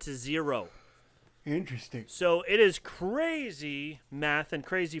to get to 0. Interesting. So it is crazy math and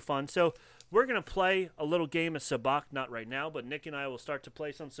crazy fun. So we're going to play a little game of Sabacc, not right now, but Nick and I will start to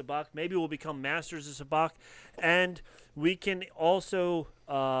play some Sabacc. Maybe we'll become masters of Sabacc. And we can also,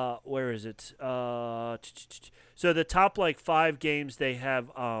 where is it? So the top 5 games, they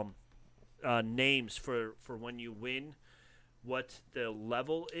have names for when you win, what the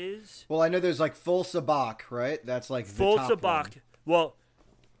level is. Well, I know there's full Sabacc, right? That's the full top Sabacc. one. Well,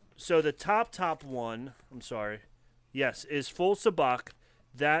 so the top one, yes, is full Sabacc.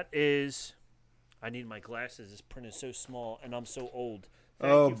 That is, I need my glasses. This print is so small, and I'm so old.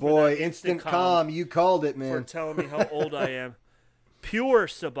 Thank you boy, instant calm. You called it, man. For telling me how old I am. Pure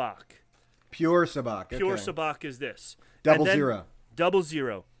Sabacc. Pure Sabacc. Okay. Pure Sabacc is this. Double 0. Double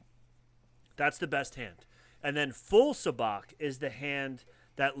 0. That's the best hand. And then full Sabacc is the hand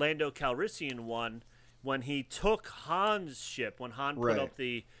that Lando Calrissian won when he took Han's ship, when Han put up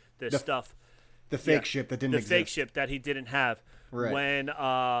the stuff. The fake ship that didn't exist. The fake ship that he didn't have. Right.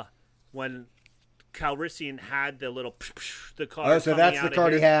 When Calrissian had the little the card. Oh, so that's the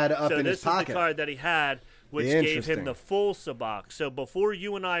card he had up in his So this is pocket. the card that he had, which gave him Interesting. the full sabacc. So before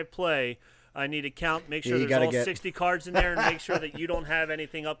you and I play, I need to count, make sure You there's gotta all get- 60 cards in there, and make sure that you don't have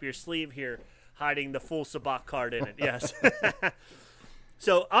anything up your sleeve here hiding the full sabacc card in it. Yes.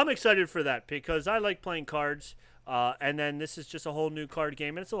 So I'm excited for that because I like playing cards. And then this is just a whole new card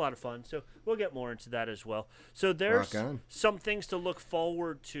game, and it's a lot of fun. So we'll get more into that as well. So there's Rock on. some things to look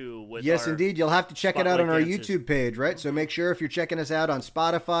forward to with Yes, our indeed. You'll have to check it out on our Spotlight Dances. YouTube page, right? So make sure if you're checking us out on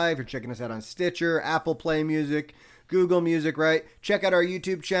Spotify, if you're checking us out on Stitcher, Apple Play Music, Google Music, right? Check out our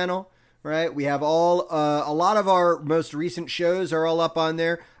YouTube channel, right? We have all a lot of our most recent shows are all up on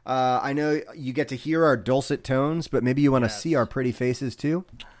there. I know you get to hear our dulcet tones, but maybe you want to Yes. see our pretty faces too.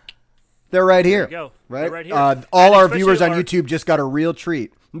 They're right here. There you go. Right? They're right here. All And our especially viewers on our- YouTube just got a real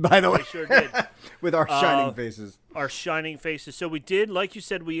treat, by the way, They sure did. with our shining faces. Our shining faces. So we did, like you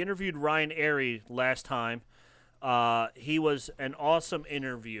said, we interviewed Ryan Airy last time. He was an awesome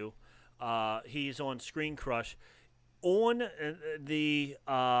interview. He's on Screen Crush. On the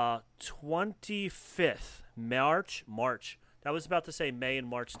 25th, March. That was about to say May and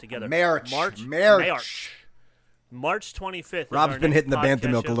March together. March. March 25th. Rob's been hitting the bantha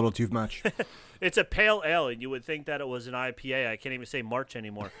milk a little too much. It's a pale ale, and you would think that it was an IPA. I can't even say March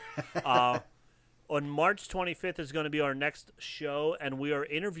anymore. On March 25th is going to be our next show, and we are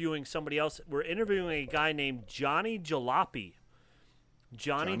interviewing somebody else. We're interviewing a guy named Johnny Jalopy.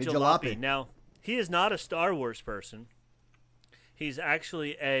 Johnny Jalopy. Now, he is not a Star Wars person. He's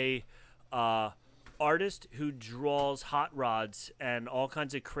actually a artist who draws hot rods and all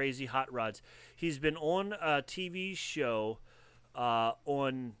kinds of crazy hot rods. He's been on a TV show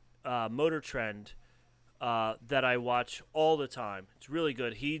on Motor Trend that I watch all the time. It's really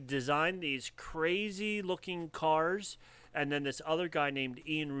good. He designed these crazy looking cars, and then this other guy named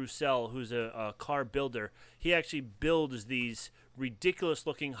Ian Roussel, who's a car builder, he actually builds these ridiculous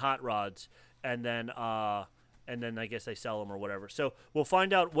looking hot rods, and then I guess they sell them or whatever. So we'll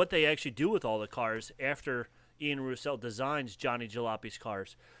find out what they actually do with all the cars after Ian Roussel designs Johnny Jalopy's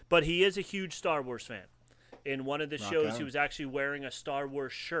cars. But he is a huge Star Wars fan. In one of the shows, on. he was actually wearing a Star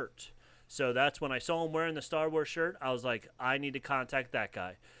Wars shirt. So that's when I saw him wearing the Star Wars shirt, I was like, I need to contact that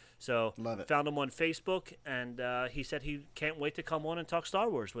guy. So Love it. found him on Facebook, and he said he can't wait to come on and talk Star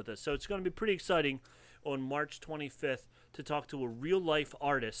Wars with us. So it's going to be pretty exciting on March 25th to talk to a real-life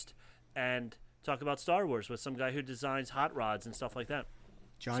artist and talk about Star Wars with some guy who designs hot rods and stuff like that.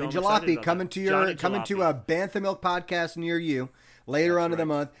 Johnny So I'm excited Jalopy about coming that. to Johnny coming to Jalopy. a Bantha Milk podcast near you later on in the right.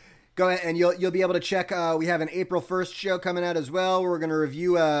 month. Go ahead and you'll be able to check. We have an April 1st show coming out as well. Where we're going to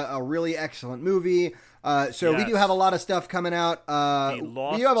review a really excellent movie. So we do Yes. have a lot of stuff coming out.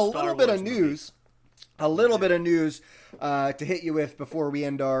 Lost We have a Star little bit of Wars movie. news. A little bit of news to hit you with before we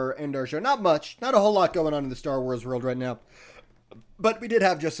end our show. Not much, not a whole lot going on in the Star Wars world right now, but we did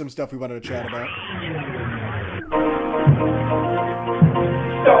have just some stuff we wanted to chat about.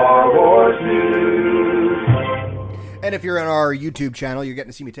 Star Wars news. And if you're on our YouTube channel, you're getting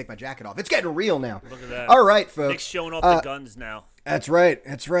to see me take my jacket off. It's getting real now. Look at that. All right, folks. Nick's showing off the guns now. That's right.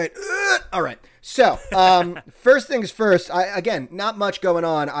 That's right. All right. So, first things first. Again, not much going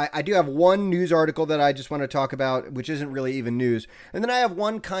on. I do have one news article that I just want to talk about, which isn't really even news. And then I have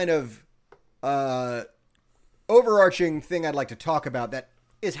one kind of overarching thing I'd like to talk about that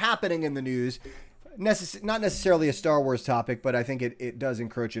is happening in the news. Not necessarily a Star Wars topic, but I think it does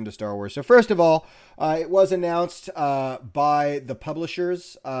encroach into Star Wars. So first of all, it was announced by the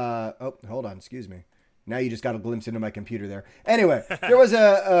publishers. Oh, hold on. Excuse me. Now you just got a glimpse into my computer there. Anyway, there was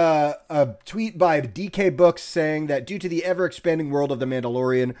a tweet by DK Books saying that due to the ever-expanding world of The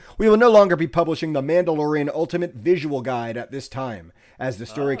Mandalorian, we will no longer be publishing The Mandalorian Ultimate Visual Guide at this time, as the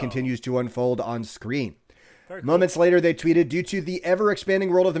story continues to unfold on screen. Moments later, they tweeted, due to the ever-expanding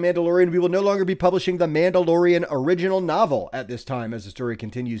world of The Mandalorian, we will no longer be publishing The Mandalorian original novel at this time as the story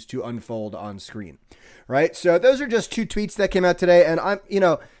continues to unfold on screen. Right? So those are just two tweets that came out today, and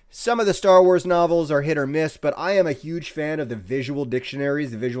some of the Star Wars novels are hit or miss, but I am a huge fan of the visual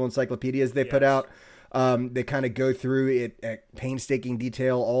dictionaries, the visual encyclopedias they put out. They kind of go through it at painstaking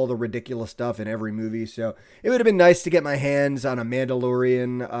detail, all the ridiculous stuff in every movie. So it would have been nice to get my hands on a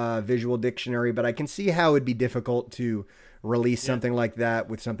Mandalorian visual dictionary, but I can see how it would be difficult to release something like that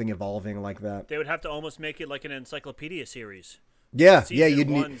with something evolving like that. They would have to almost make it like an encyclopedia series. Yeah, Season you'd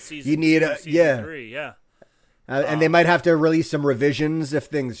 1, need season you need 2, a season 3, yeah. And they might have to release some revisions if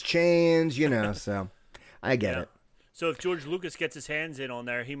things change, So I get it. So if George Lucas gets his hands in on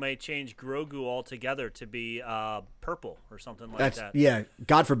there, he might change Grogu altogether to be purple or something like that.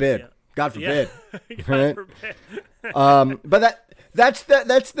 God forbid. Yeah. God forbid. Yeah. Right? God forbid. But That's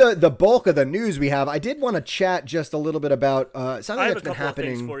the bulk of the news we have. I did want to chat just a little bit about something I have that's a been couple of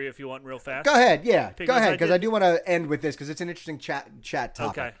happening. things for you if you want real fast. Go ahead, yeah, Because go ahead, because I did- do want to end with this because it's an interesting chat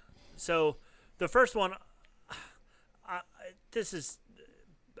topic. Okay. So the first one,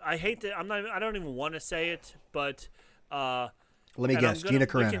 I hate that. I don't even want to say it, but Let me and guess, Gina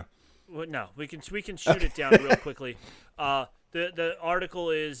Carano. We can shoot it down real quickly. The article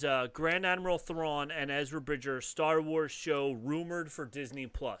is Grand Admiral Thrawn and Ezra Bridger Star Wars show rumored for Disney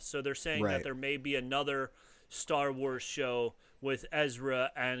Plus. So they're saying Right. that there may be another Star Wars show with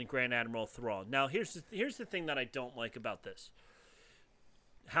Ezra and Grand Admiral Thrawn. Now here's the thing that I don't like about this.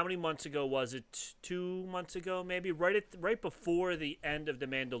 How many months ago was it? 2 months ago, maybe right before the end of The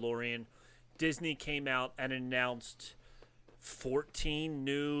Mandalorian, Disney came out and announced 14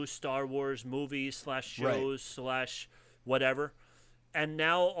 new Star Wars movies / shows / whatever. And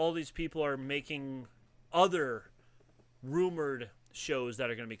now all these people are making other rumored shows that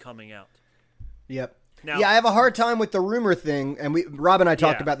are going to be coming out. Yep. Now- yeah, I have a hard time with the rumor thing, and Rob and I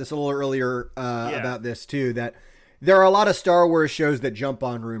talked Yeah. about this a little earlier about this too. That there are a lot of Star Wars shows that jump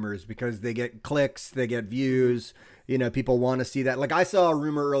on rumors because they get clicks, they get views. You know, people want to see that. Like I saw a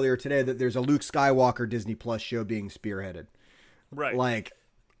rumor earlier today that there's a Luke Skywalker Disney Plus show being spearheaded. Right. Like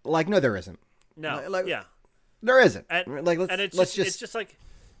no, there isn't. no. like- yeah. There isn't. And, like it's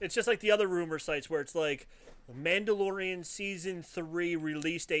just like the other rumor sites where it's like Mandalorian season 3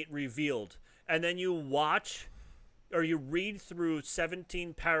 release date revealed, and then you watch or you read through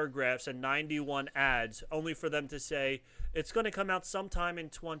 17 paragraphs and 91 ads only for them to say it's going to come out sometime in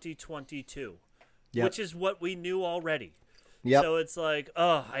 2022, Yep. which is what we knew already. Yep. So it's like,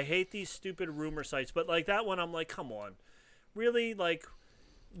 I hate these stupid rumor sites, but like that one, I'm like, come on, really, like.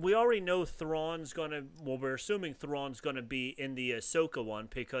 We already know Thrawn's gonna. Well, we're assuming Thrawn's gonna be in the Ahsoka one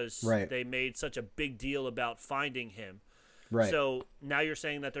because Right. they made such a big deal about finding him. Right. So now you're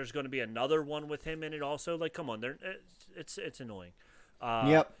saying that there's going to be another one with him in it also. Like, come on, it's annoying.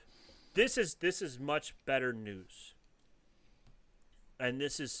 Yep. This is much better news, and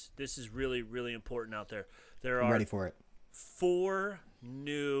this is really really important out there. There I'm are ready for it. 4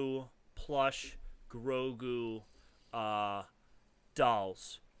 new plush Grogu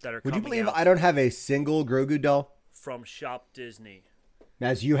dolls that are Would you coming believe out I don't have a single Grogu doll? from Shop Disney.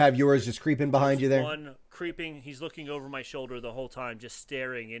 As you have yours just creeping behind you there? One creeping, he's looking over my shoulder the whole time, just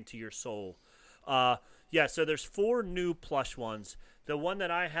staring into your soul. Yeah, so there's 4 new plush ones. The one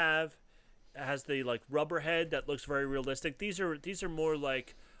that I have has the like rubber head that looks very realistic. These are more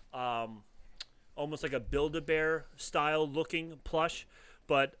like almost like a Build-A-Bear style looking plush.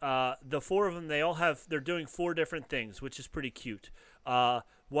 But the 4 of them, they're doing 4 different things, which is pretty cute.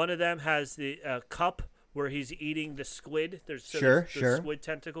 One of them has the cup where he's eating the squid. There's the squid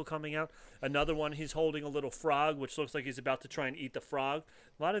tentacle coming out. Another one, he's holding a little frog, which looks like he's about to try and eat the frog.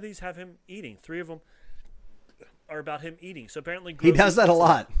 A lot of these have him eating. 3 of them are about him eating. So apparently He does that a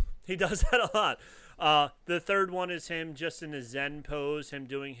lot. He does that a lot. The third one is him just in a Zen pose, him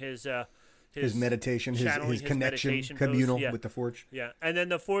doing his meditation, channeling his connection, meditation communal pose. Yeah. with the Forge. Yeah, and then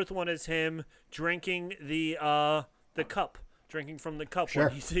the 4th one is him drinking the cup, drinking from the cup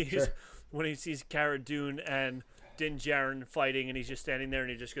Sure, when he sees Cara Dune and Din Djarin fighting, and he's just standing there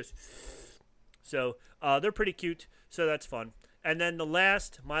and he just goes. So they're pretty cute. So that's fun. And then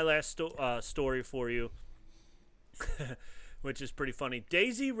my last story for you, which is pretty funny.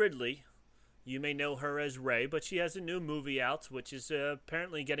 Daisy Ridley. You may know her as Rey, but she has a new movie out, which is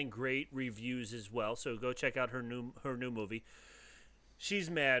apparently getting great reviews as well. So go check out her new movie.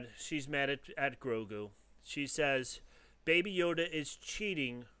 She's mad. She's mad at Grogu. She says Baby Yoda is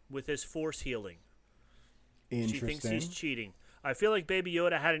cheating with his Force healing. Interesting. She thinks he's cheating. I feel like Baby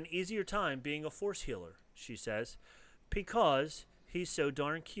Yoda had an easier time being a Force healer, she says, because he's so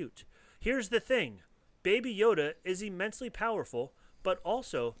darn cute. Here's the thing. Baby Yoda is immensely powerful, but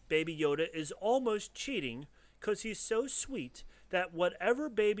also Baby Yoda is almost cheating because he's so sweet that whatever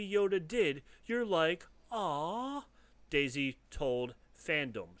Baby Yoda did, you're like, "Aw," Daisy told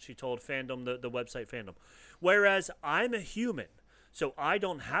Fandom. She told Fandom, the website Fandom. Whereas I'm a human, so I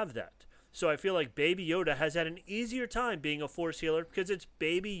don't have that. So I feel like Baby Yoda has had an easier time being a Force healer because it's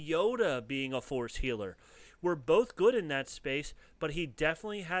Baby Yoda being a Force healer. We're both good in that space, but he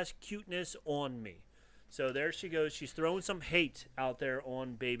definitely has cuteness on me. So there she goes. She's throwing some hate out there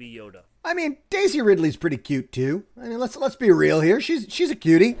on Baby Yoda. I mean, Daisy Ridley's pretty cute too. I mean, let's be real here. She's a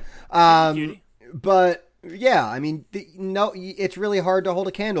cutie. Cutie. But yeah, I mean, no, it's really hard to hold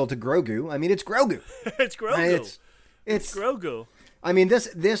a candle to Grogu. I mean, it's Grogu. It's Grogu. Right? It's Grogu. I mean,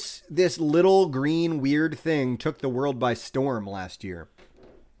 this little green weird thing took the world by storm last year.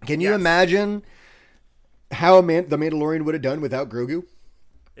 Can you Yes. imagine how the Mandalorian would have done without Grogu?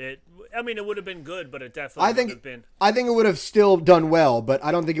 It would have been good, but it definitely would have been. I think it would have still done well, but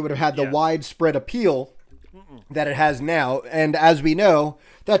I don't think it would have had the widespread appeal that it has now. And as we know,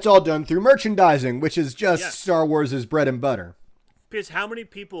 that's all done through merchandising, which is just Star Wars' bread and butter. Because how many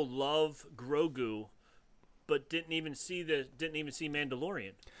people love Grogu, but didn't even see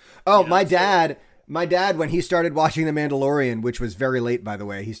Mandalorian? Oh, my dad, when he started watching The Mandalorian, which was very late, by the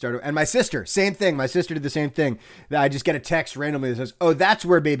way, and my sister, same thing. My sister did the same thing. I just get a text randomly that says, "Oh, that's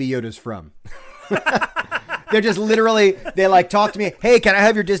where Baby Yoda's from." They're just literally, they like talk to me. "Hey, can I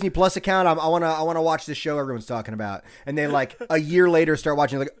have your Disney Plus account? I want to watch this show everyone's talking about." And they like a year later start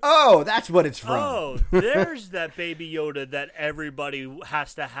watching, like, "Oh, that's what it's from." Oh, there's that Baby Yoda that everybody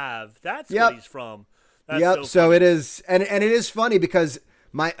has to have. That's what he's from. That's so it is, and it is funny because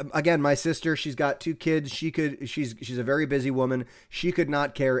my sister, she's got 2 kids. She's a very busy woman. She could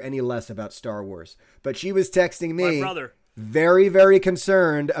not care any less about Star Wars, but she was texting me. My brother. Very, very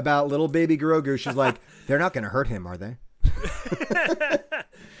concerned about little baby Grogu. She's like, "They're not going to hurt him, are they?"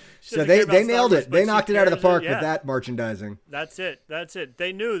 So they nailed it. They knocked it out of the park with that merchandising. That's it.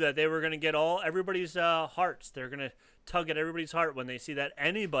 They knew that they were going to get everybody's hearts. They're going to tug at everybody's heart when they see that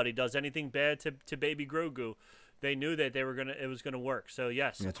anybody does anything bad to baby Grogu. They knew that it was going to work. So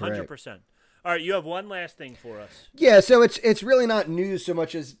yes, that's 100%. Right. All right, you have one last thing for us. Yeah, so it's really not news so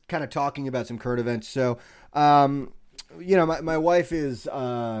much as kind of talking about some current events. So, my wife is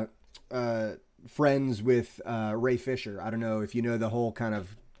friends with Ray Fisher. I don't know if you know the whole kind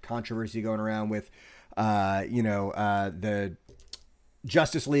of controversy going around with, the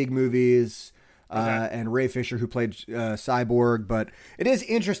Justice League movies and Ray Fisher, who played Cyborg. But it is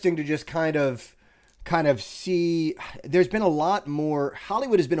interesting to just kind of see. There's been a lot more.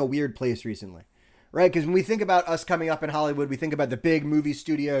 Hollywood has been a weird place recently, right? Because when we think about us coming up in Hollywood, we think about the big movie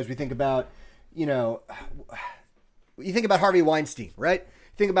studios. We think about, you think about Harvey Weinstein, right?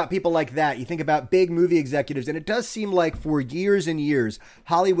 Think about people like that. You think about big movie executives, and it does seem like for years and years,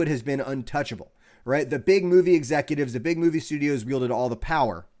 Hollywood has been untouchable, right? The big movie executives, the big movie studios wielded all the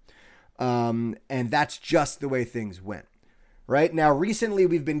power, and that's just the way things went, right? Now, recently,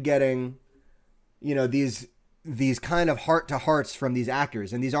 we've been getting, these kind of heart-to-hearts from these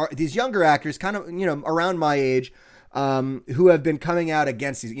actors, and these younger actors, kind of, around my age, who have been coming out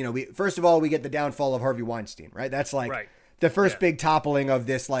against these. First of all, we get the downfall of Harvey Weinstein, right? That's like the first big toppling of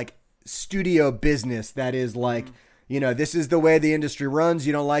this like studio business that is like, this is the way the industry runs.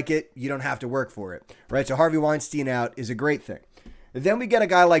 You don't like it, you don't have to work for it, right? So Harvey Weinstein out is a great thing. Then we get a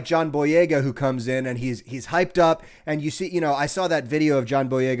guy like John Boyega who comes in and he's hyped up, and you see, I saw that video of John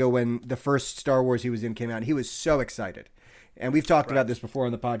Boyega when the first Star Wars he was in came out, and he was so excited. And we've talked about this before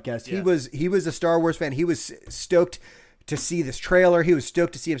on the podcast. Yeah. He was a Star Wars fan. He was stoked to see this trailer. He was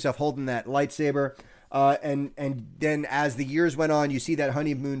stoked to see himself holding that lightsaber. And then as the years went on, you see that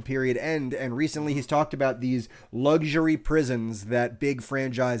honeymoon period end. And recently he's talked about these luxury prisons that big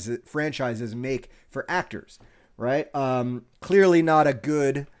franchises make for actors, right? Clearly not a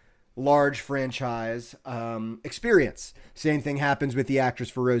good large franchise experience. Same thing happens with the actress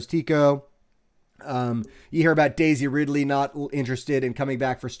for Rose Tico. You hear about Daisy Ridley not interested in coming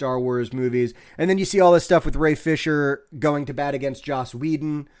back for Star Wars movies. And then you see all this stuff with Ray Fisher going to bat against Joss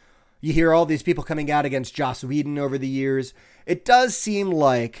Whedon. You hear all these people coming out against Joss Whedon over the years. It does seem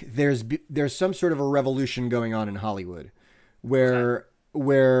like there's some sort of a revolution going on in Hollywood where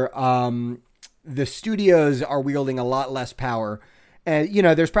the studios are wielding a lot less power. And,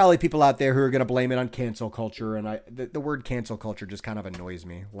 there's probably people out there who are going to blame it on cancel culture. And the word cancel culture just kind of annoys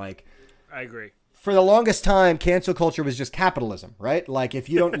me. Like, I agree. For the longest time, cancel culture was just capitalism, right? Like if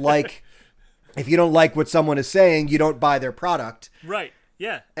you don't like what someone is saying, you don't buy their product. Right.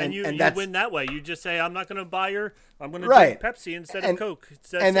 Yeah. And you win that way. You just say, I'm not going to buy I'm going to drink Pepsi instead of Coke.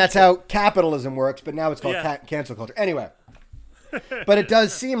 That's how capitalism works, but now it's called cancel culture. Anyway. But it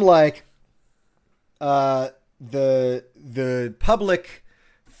does seem like the public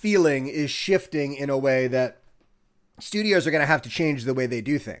feeling is shifting in a way that studios are going to have to change the way they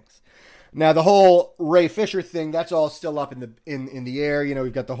do things. Now, the whole Ray Fisher thing, that's all still up in the air.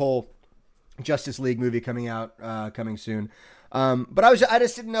 We've got the whole Justice League movie coming soon. But I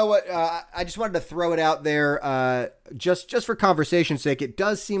just didn't know what, I just wanted to throw it out there, just for conversation's sake. It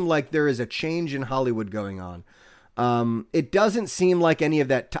does seem like there is a change in Hollywood going on. It doesn't seem like any of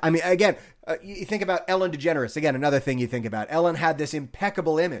that. Again, you think about Ellen DeGeneres. Again, another thing you think about. Ellen had this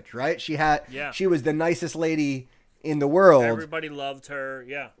impeccable image, right? She was the nicest lady in the world. Everybody loved her.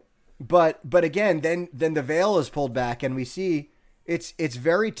 Yeah. But again, then the veil is pulled back, and we see it's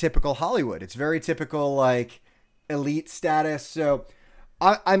very typical Hollywood. It's very typical like elite status. So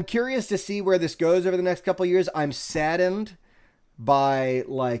I'm curious to see where this goes over the next couple of years. I'm saddened by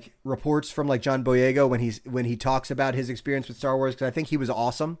like reports from like John Boyega when he talks about his experience with Star Wars, because I think he was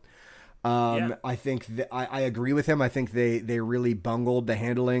awesome. I think I agree with him. I think they really bungled the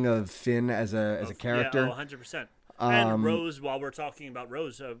handling of Finn as a character. Yeah, 100%. And Rose, while we're talking about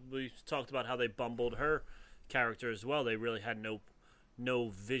Rose, we talked about how they bumbled her character as well. They really had no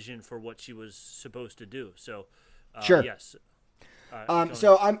vision for what she was supposed to do. So, sure. Yes.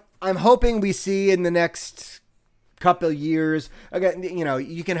 So I'm hoping we see in the next couple of years, again, you know,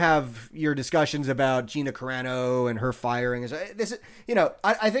 you can have your discussions about Gina Carano and her firing. This is, you know,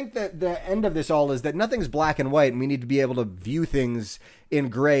 I think that the end of this all is that nothing's black and white, and we need to be able to view things in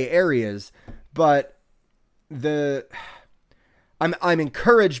gray areas. But I'm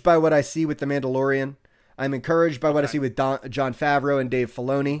encouraged by what I see with The Mandalorian. I'm encouraged by what I see with Jon Favreau and Dave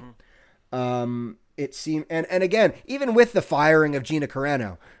Filoni. It seemed, and again, even with the firing of Gina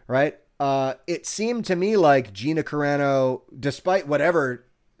Carano, right? It seemed to me like Gina Carano, despite whatever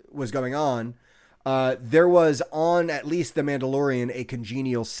was going on, there was on at least The Mandalorian a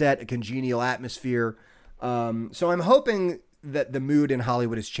congenial set, a congenial atmosphere. So I'm hoping that the mood in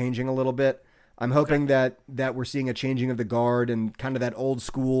Hollywood is changing a little bit. I'm hoping that we're seeing a changing of the guard, and kind of that old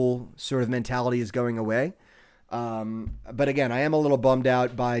school sort of mentality is going away. But again, I am a little bummed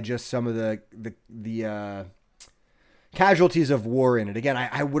out by just some of the casualties of war in it. Again,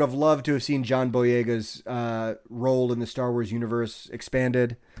 I would have loved to have seen John Boyega's role in the Star Wars universe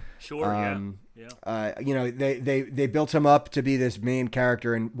expanded. Sure, yeah. You know, they built him up to be this main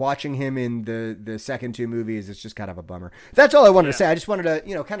character, and watching him in the second two movies, it's just kind of a bummer. That's all I wanted to say. I just wanted to,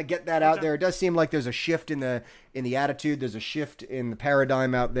 you know, kind of get that out there. It does seem like there's a shift in the attitude. There's a shift in the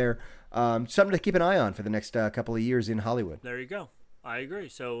paradigm out there. Something to keep an eye on for the next couple of years in Hollywood. There you go. I agree.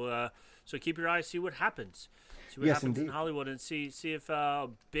 So keep your eyes, see what happens. See what Yes, happens indeed. in Hollywood, and see if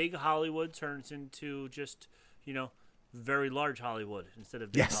big Hollywood turns into just, you know, very large Hollywood instead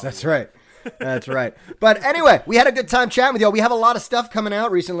of big Yes, Hollywood. that's right. That's right. But anyway, we had a good time chatting with y'all. We have a lot of stuff coming out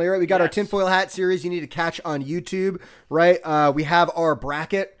recently, right? We got our tinfoil hat series you need to catch on YouTube, right? We have our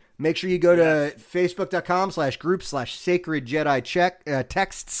bracket. Make sure you go to facebook.com/group/Sacred Jedi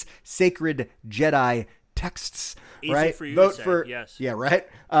texts, Sacred Jedi texts. Easy right? for you Vote to say, for yes. Yeah, right.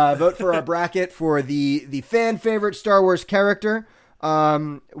 Vote for our bracket for the fan favorite Star Wars character.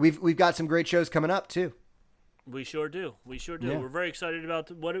 We've got some great shows coming up too. We sure do. Yeah. We're very excited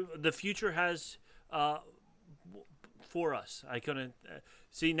about what the future has for us. I couldn't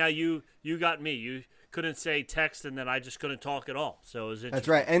see, now you got me. You couldn't say text, and then I just couldn't talk at all. So it was That's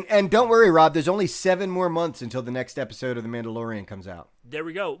right. And don't worry, Rob. There's only 7 more months until the next episode of The Mandalorian comes out. There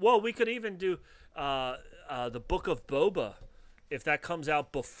we go. Well, we could even do the Book of Boba if that comes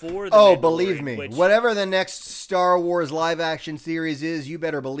out before the Mandalorian, believe me. Whatever the next Star Wars live-action series is, you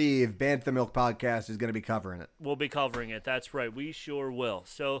better believe Bantha Milk Podcast is going to be covering it. We'll be covering it. That's right. We sure will.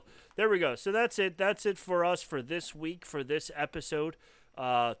 So there we go. So that's it. That's it for us for this week, for this episode.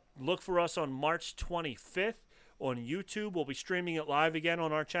 Look for us on March 25th on YouTube. We'll be streaming it live again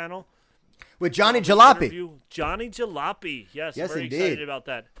on our channel. With Johnny Jalopy. Johnny Jalopy. Yes, very indeed. excited about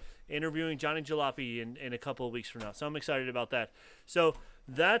that. Interviewing Johnny Jalopy in a couple of weeks from now. So I'm excited about that. So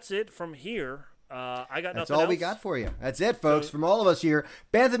that's it from here. I got nothing else. That's all we got for you. That's it, folks. From all of us here,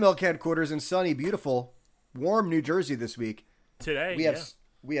 Bantha Milk headquarters in sunny, beautiful, warm New Jersey this week. Today, We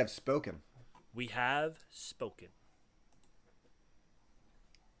have spoken. We have spoken.